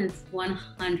encourage them is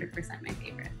 100% my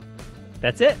favorite.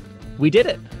 That's it. We did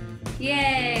it.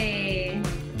 Yay!